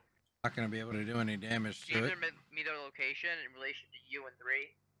 pushing at all. Not going to be able to do any damage Can you to it. either meet their location in relation to you and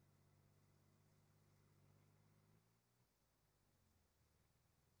 3?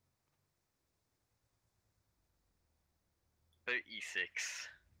 About E6.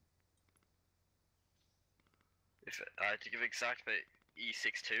 If I had to give exact, about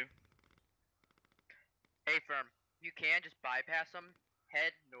E62. Hey, firm, you can just bypass them,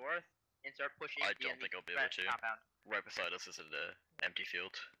 head north, and start pushing. I the don't enemy think I'll be able to. compound. Right beside us is an empty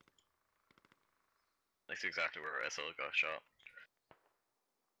field. That's exactly where our SL got shot.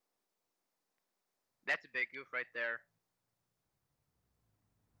 That's a big goof right there.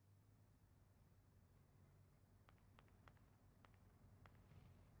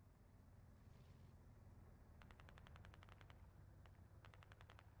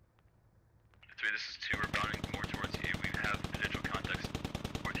 This is 2. We're bounding more towards you. We have potential contacts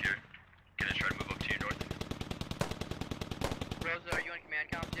north here. Gonna try to move up to your north. Rosa, are you on command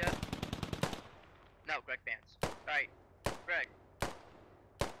comms yet? No, Greg Pants. Alright, Greg.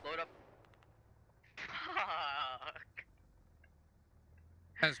 Load up. Fuck.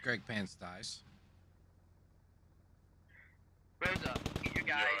 As Greg Pants dies. Rosa, get your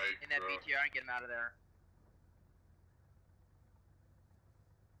guys in that bro. BTR and get them out of there.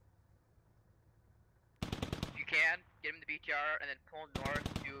 If you can, get them to BTR and then pull north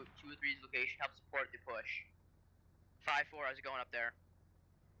to 2 or 3's location, help support the push. 5-4, how's it going up there?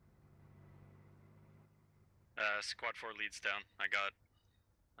 Squad 4 leads down. I got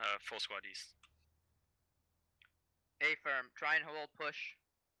full squad east. A firm, try and hold push.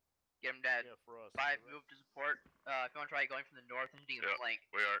 Get him dead. Yeah, for us. 5, move to support. If you want to try going from the north and hitting the flank.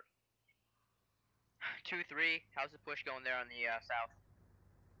 We are. 2-3, how's the push going there on the south?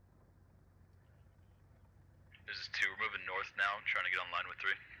 This is 2. We're moving north now, trying to get online with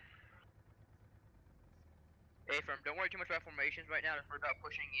 3. A firm, don't worry too much about formations right now. Just worry about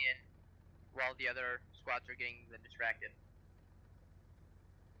pushing in while the other squads are getting them distracted.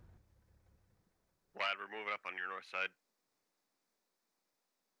 Lad, we're moving up on your north side.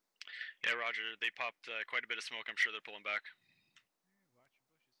 Yeah, Roger. They popped quite a bit of smoke. I'm sure they're pulling back.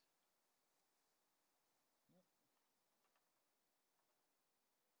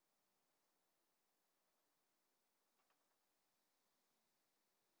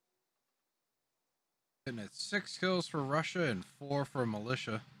 And it's 6 kills for Russia and 4 for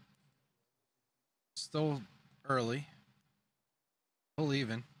militia. Still early. We'll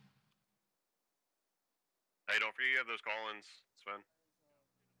even. Hey, don't forget you have those call-ins, Sven.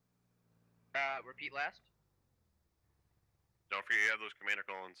 Repeat last. Don't forget you have those commander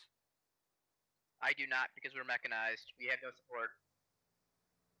call-ins. I do not because we're mechanized. We have no support.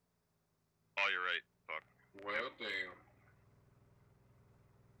 Oh, you're right. Fuck. Well, damn.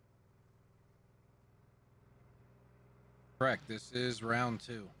 Correct. This is round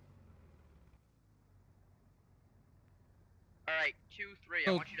 2. All right, 2, 3. I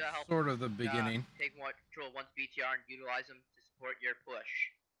So, want you to help. sort of the beginning. Take control one's BTR and utilize them to support your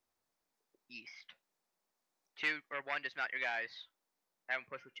push. East. 2 or 1, dismount your guys. Have them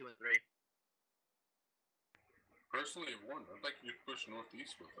push with 2 and 3. Personally, 1. I'd like you to push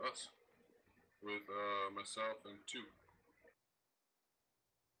northeast with us. With myself and 2.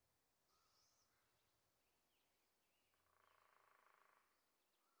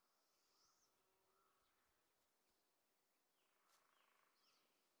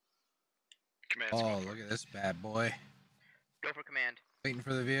 Command Oh, look at this bad boy. Go for command. Waiting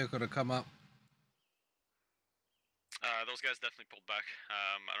for the vehicle to come up. Those guys definitely pulled back.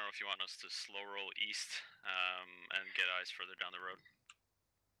 I don't know if you want us to slow roll east and get eyes further down the road.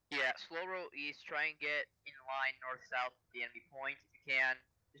 Yeah, slow roll east. Try and get in line north-south at the enemy point if you can.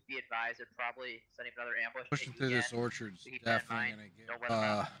 Just be advised, they're probably setting up another ambush. Pushing through this orchard's definitely going to give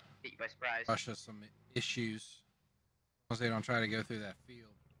hit you by surprise. Russia some issues. As long as they don't try to go through that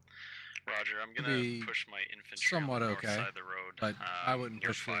field. Roger, I'm gonna push my infantry somewhat on the north okay, side of the road. but I wouldn't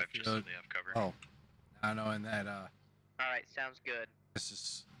push through 5 the just so field. they have cover. Oh, now knowing that Alright, sounds good. this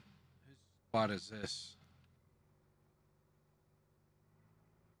is whose squad is this?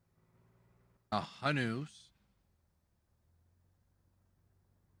 Hanu's.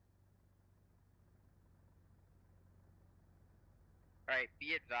 Alright,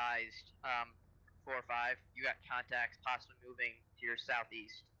 be advised, 4 or 5, you got contacts possibly moving to your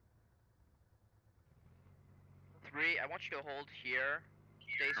southeast. 3, I want you to hold here.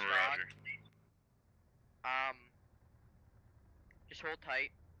 Stay strong. Roger. Just hold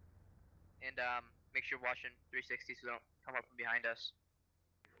tight. And make sure you're watching 360 so they don't come up from behind us.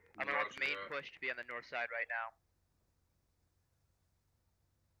 I'm gonna want the main push to be on the north side right now.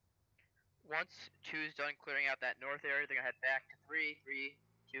 Once 2's done clearing out that north area, they're gonna head back to 3, 3,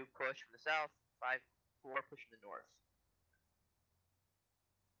 2 push from the south, 5, 4 push from the north.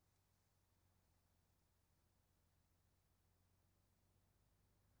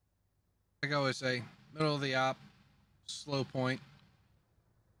 Like I always say, middle of the op, slow point.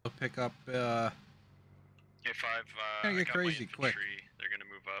 They'll pick up. K5, gonna get I got crazy my quick. infantry. They're gonna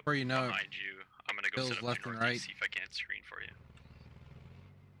move up Before you know it, behind you. I'm gonna go Bill's set up left to and northeast, right. see if I can't screen for you.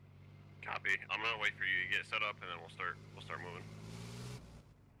 Copy. I'm gonna wait for you to get set up, and then we'll start moving.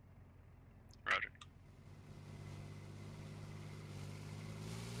 Roger.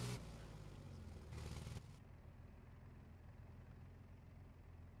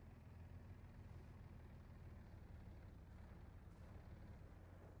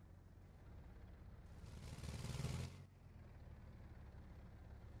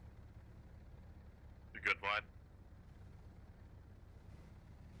 You good, Vlad?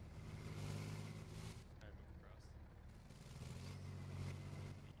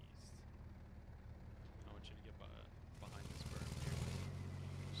 I want you to get behind this berm here,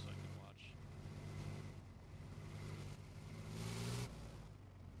 so I can watch.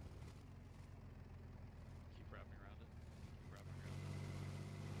 Keep wrapping around it. Keep wrapping around it.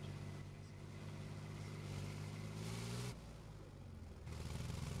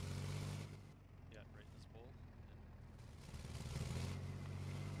 Yeah, right in this bowl.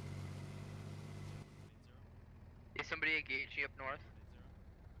 Is somebody engaging up north?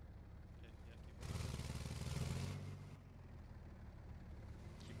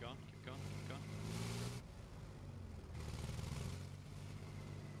 Keep going, keep going, keep going.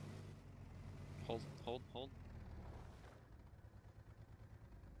 Hold, hold, hold.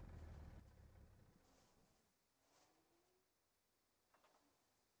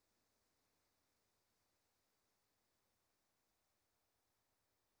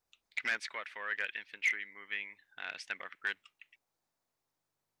 Command Squad 4, I got infantry moving. Stand by for grid.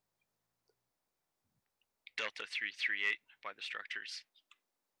 Delta 338 by the structures.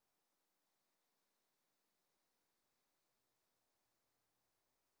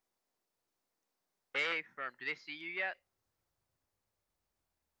 Hey, firm, do they see you yet?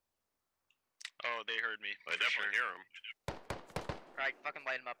 Oh, they heard me. I definitely hear them. Alright, fucking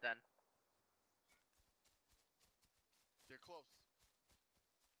light them up then. They're close.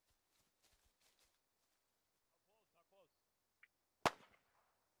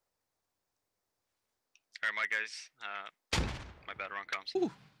 Alright, my guys, My bad, wrong comms.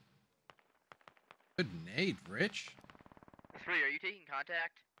 Ooh. Good nade, Rich. 3, are you taking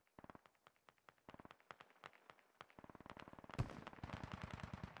contact?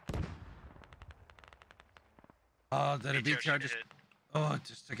 Oh, did a BTR just... hit. Oh, it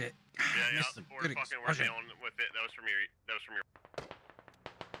just took it. Yeah, Good we're explosion. dealing with it. That was from your.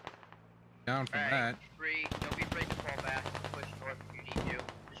 Down from Alright, that. 3, don't be afraid to fall back, push north if you need to.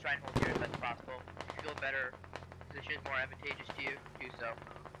 Just try and hold here as best as possible. If you feel better, position is more advantageous to you, do so.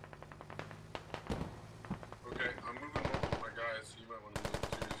 Okay, I'm moving north with my guys, so you might want to move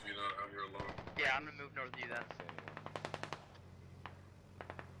too if you're not out here alone. Yeah, I'm gonna move north with you then.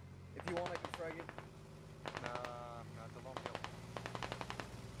 If you want, I can frag it. Nah, it's a long hill.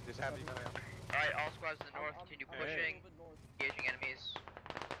 Just have me. Alright, all squads to the north, continue pushing, engaging enemies,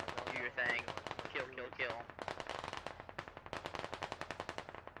 do your thing, kill, kill, kill.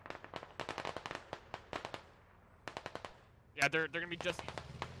 Yeah, they're gonna be just east.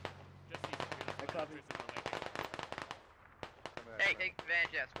 Hey, take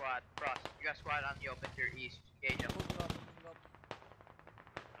advantage of that squad. Frost, you got a squad on the open to your east, engage them.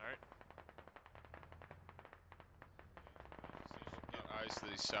 Alright. Got eyes to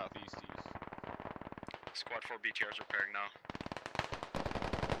the southeast east. Squad 4 BTRs repairing now.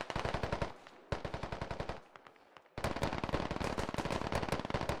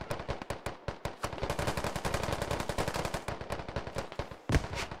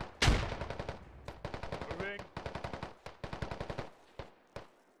 Moving.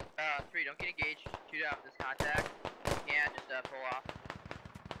 3, don't get engaged. Shoot out this contact. If you can, just pull off.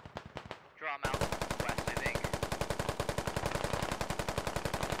 Draw them out west, I think.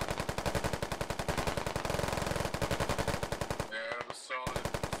 Yeah, I have a solid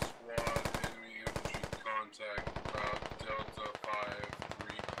squad enemy infantry contact, Delta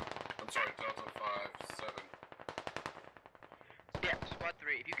 5-3. I'm sorry, Delta 5-7. Yeah, squad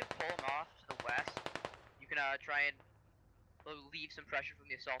 3, if you can pull them off to the west, you can try and leave some pressure from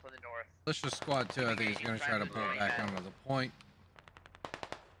the assault on the north. Let's just squad 2. I think he's going to try to pull back onto the point.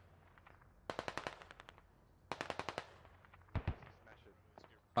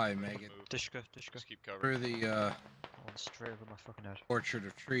 Hi, Megan. Dishka. Just keep covering. Through the Oh, straight over my fucking head. orchard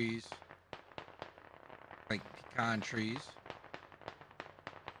of trees. Like pecan trees.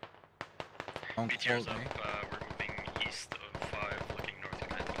 Don't BTR's quote up. me. We're moving east of 5, looking north of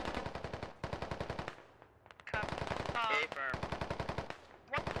 9. Stay firm.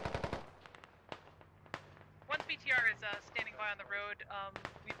 One BTR is standing by on the road.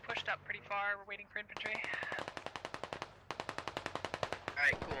 We've pushed up pretty far. We're waiting for infantry.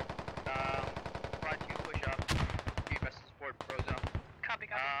 Alright, cool. Squad 2, push up. Do your best to support Frozone. Copy.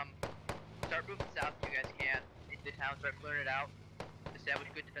 Start moving south if you guys can. Into the town, start clearing it out. Establish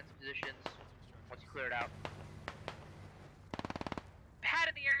good defensive positions once you clear it out. Had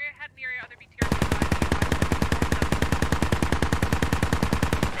in the area, other BTR.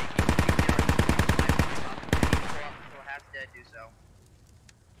 Dead, do so.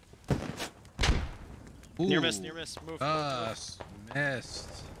 Near miss, move.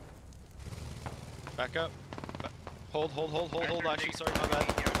 Missed. Back up. Hold, actually, sorry, my bad.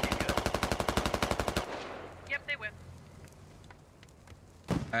 Yep, they win.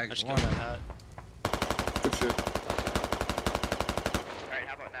 I just got one. that hat. Good shit. Alright,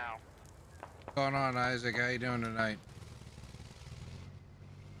 how about now? What's going on, Isaac? How you doing tonight?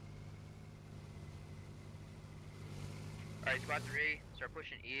 Alright, squad 3, start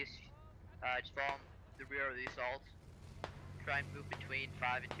pushing east. Just follow the rear of the assault. Try and move between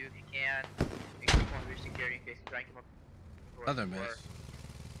 5 and 2 if you can. Make sure you form your security in case you try and come up. Another miss.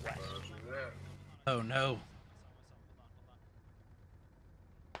 West. Oh no.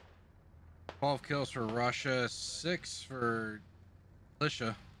 12 kills for Russia, 6 for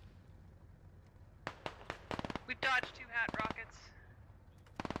Militia. We've dodged 2 hat rockets.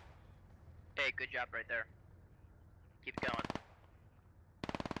 Hey, good job right there. Keep it going.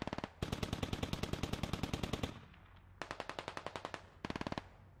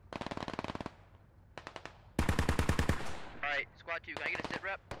 Alright, squad 2, can I get a sit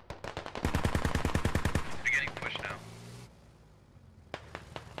rep? Beginning push now.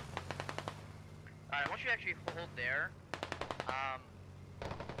 Alright, I want you to actually hold there.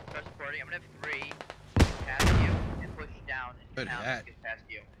 Start supporting. I'm gonna have 3 past you and push down and Good down hat. get past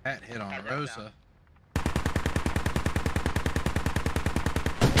you. Hat hit on How's that Rosa. sound?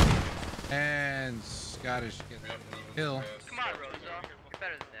 And Scottish gets the kill. Come on, Rosa. You're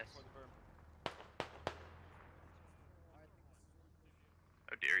better than this.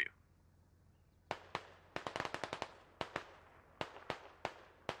 How dare you?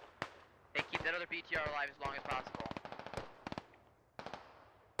 Hey, keep that other BTR alive as long as possible.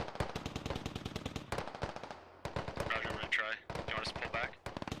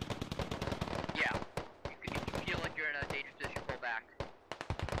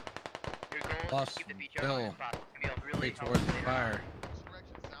 Lost keep the beach Bill. open as possible. It's gonna be a really Straight towards the fire.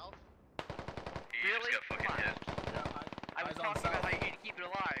 Really? Come on. I was talking about how you need to keep it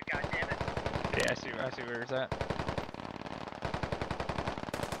alive. God damn it. Yeah, I see where it's at.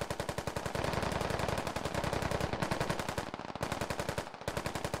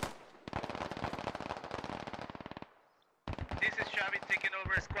 This is Xavi taking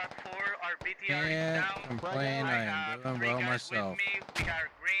over Squad 4. Our BTR Can't is down. complain, I am doing well myself. With me. We are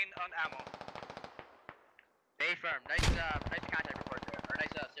green on ammo. Stay firm. Nice contact report there. Or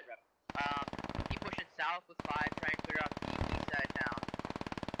nice sit rep. Keep pushing south with 5. Try and clear out the east side of town.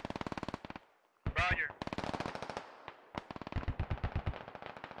 Roger.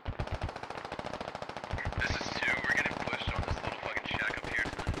 This is 2. We're getting pushed on this little fucking shack up here to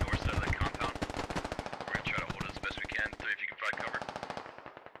the north side of the compound. We're gonna try to hold it as best we can. 3, if you can provide cover.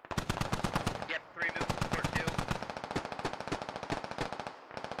 Yep, 3 moving support 2.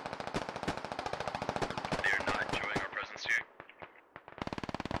 They are not enjoying our presence here.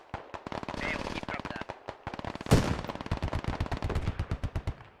 Okay, we'll keep it up then.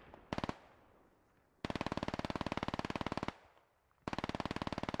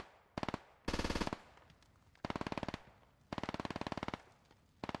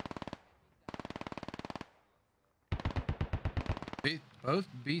 Both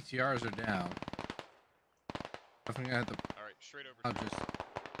BTRs are down. Definitely gonna have to. All right, straight over. I'll just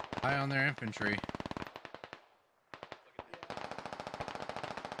eye on their infantry.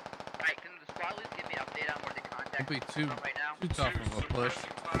 Alright, can the squad leads give me an update on where the contact Won't be is too from right now? tough of a push.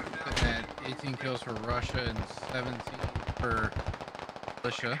 Looking at 18 kills for Russia and 17 for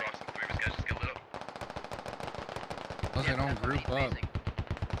militia. Plus they don't group up.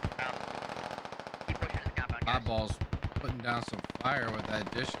 Keep pushing to the compound, guys. Eyeballs putting down some fire with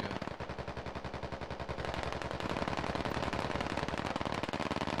that Dishka.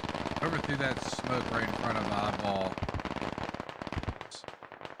 Over through that smoke right in front of Eyeball.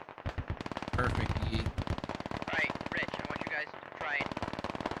 Perfect eat. Alright, Rich, I want you guys to try and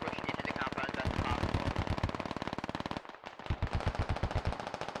push into the compound as best as possible.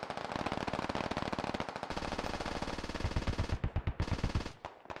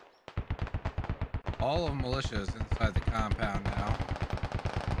 All of militia is inside the compound now.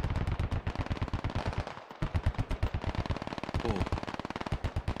 Cool.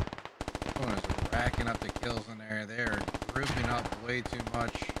 Everyone is racking up the kills in there. They're grouping up way too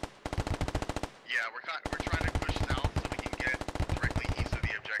much. Yeah, we're trying to push south so we can get directly east of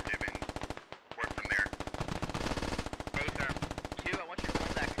the objective and work from there. Hey, firm. 2, I want you to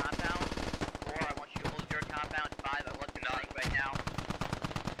hold that compound. 4, I want you to hold your compound. 5, I want you to think right now.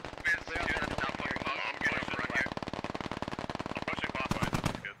 Clear out that building here. I'm getting overrun here. I'm pushing Popeye, this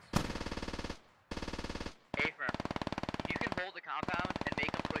is good. Hey, firm. If you can hold the compound and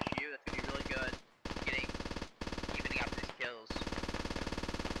make them push you, that's gonna be really good. Evening up these kills.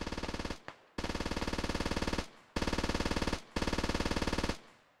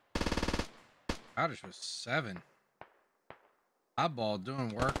 Scottish was 7. Eyeball doing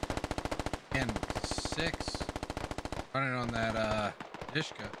work. And 6. Running on that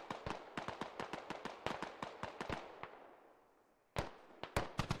Dishka.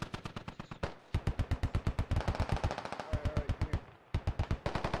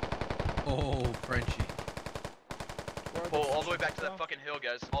 Oh, Frenchie. Pull all the way back to that fucking hill,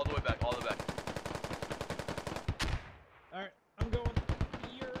 guys. All the way back, all the way back. Alright, I'm going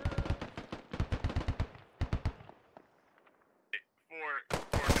here. 4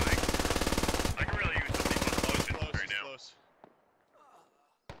 guys. I can really use some people right now.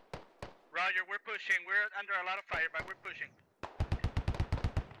 Roger, we're pushing. We're under a lot of fire, but we're pushing.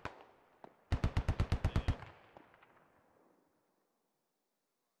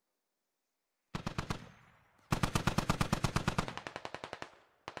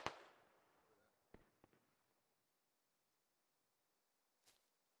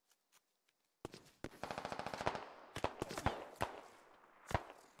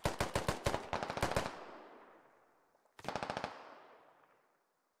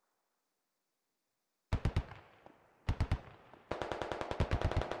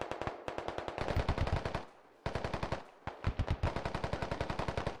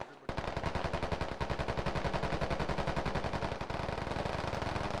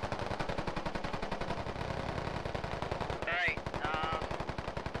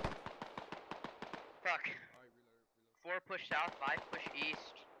 push south, 5 push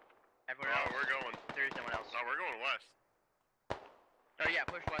east. Everyone else. We're going. There's no one else. No, we're going west. Oh yeah,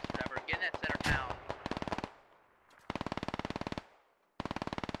 push west, whatever. Get in that center town.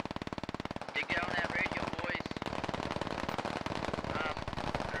 Dig down that radio, boys. I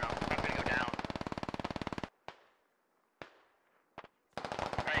don't know. I'm gonna go down.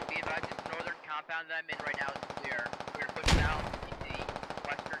 compound that I'm in right now is clear. We're gonna push south into the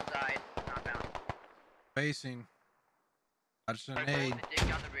western side compound. Facing. Watch the We're nade. going to dig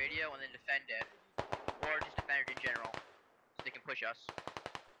down the radio and then defend it. Or just defend it in general. So they can push us.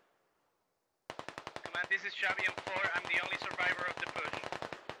 Command, this is Xavi M4. I'm the only survivor of the push.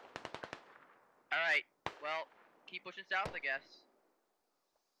 Alright, well, keep pushing south, I guess.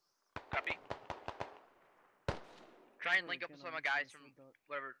 Copy. Try and link up with some of my guys from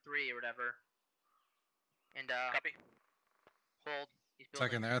whatever 3 or whatever. And copy. Hold. He's building.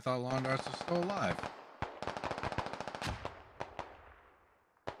 Second there, I thought Lawn Darts was still alive.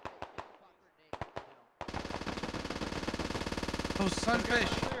 Oh, Sunfish!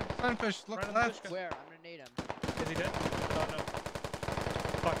 Sunfish, look left! Where? I'm gonna nade him. Is he dead? Oh no.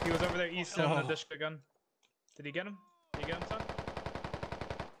 Fuck, he was over there east on the Dishka gun. Did he get him? Did you get him, son?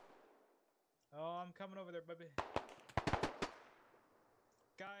 Oh, I'm coming over there, baby.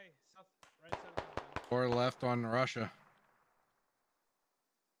 Guy, south, right side of the compound. 4 left on Russia.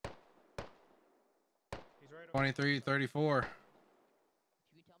 He's right over 23, 34. Can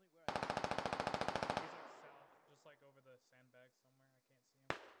you tell me where I am? He's like south, just like over the sandbag somewhere.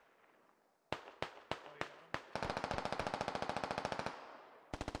 I can't see him. Oh, you got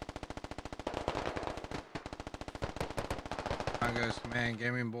him? Congo's Command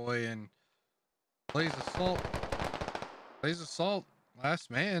Gaming Boy and Blaze Assault. Blaze Assault,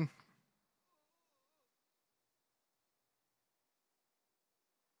 last man.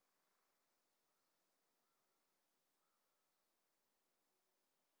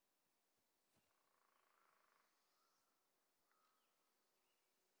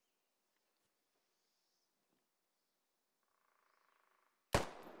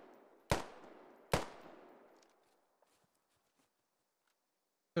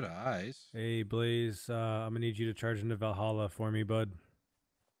 Good eyes. Hey Blaze, I'm gonna need you to charge into Valhalla for me, bud.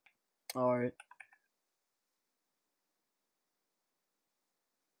 Alright.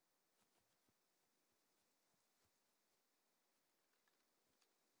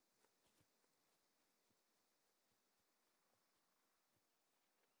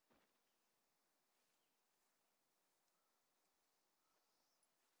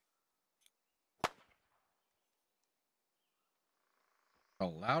 The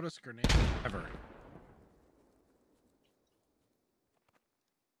loudest grenade ever.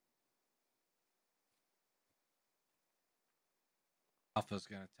 Alpha's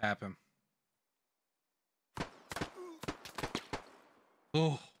gonna tap him.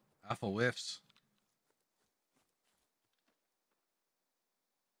 Oh, Alpha whiffs.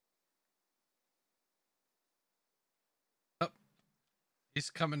 Oh,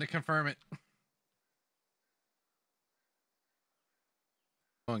 he's coming to confirm it.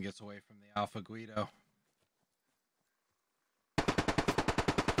 No one gets away from the Alpha Guido.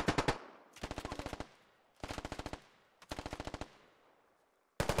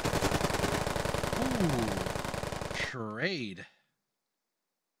 Ooh, trade.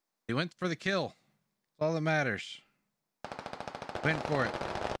 He went for the kill. That's all that matters. Went for it.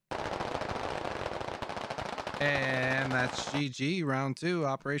 And that's GG, round 2,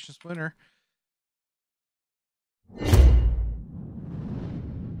 Operation Splinter.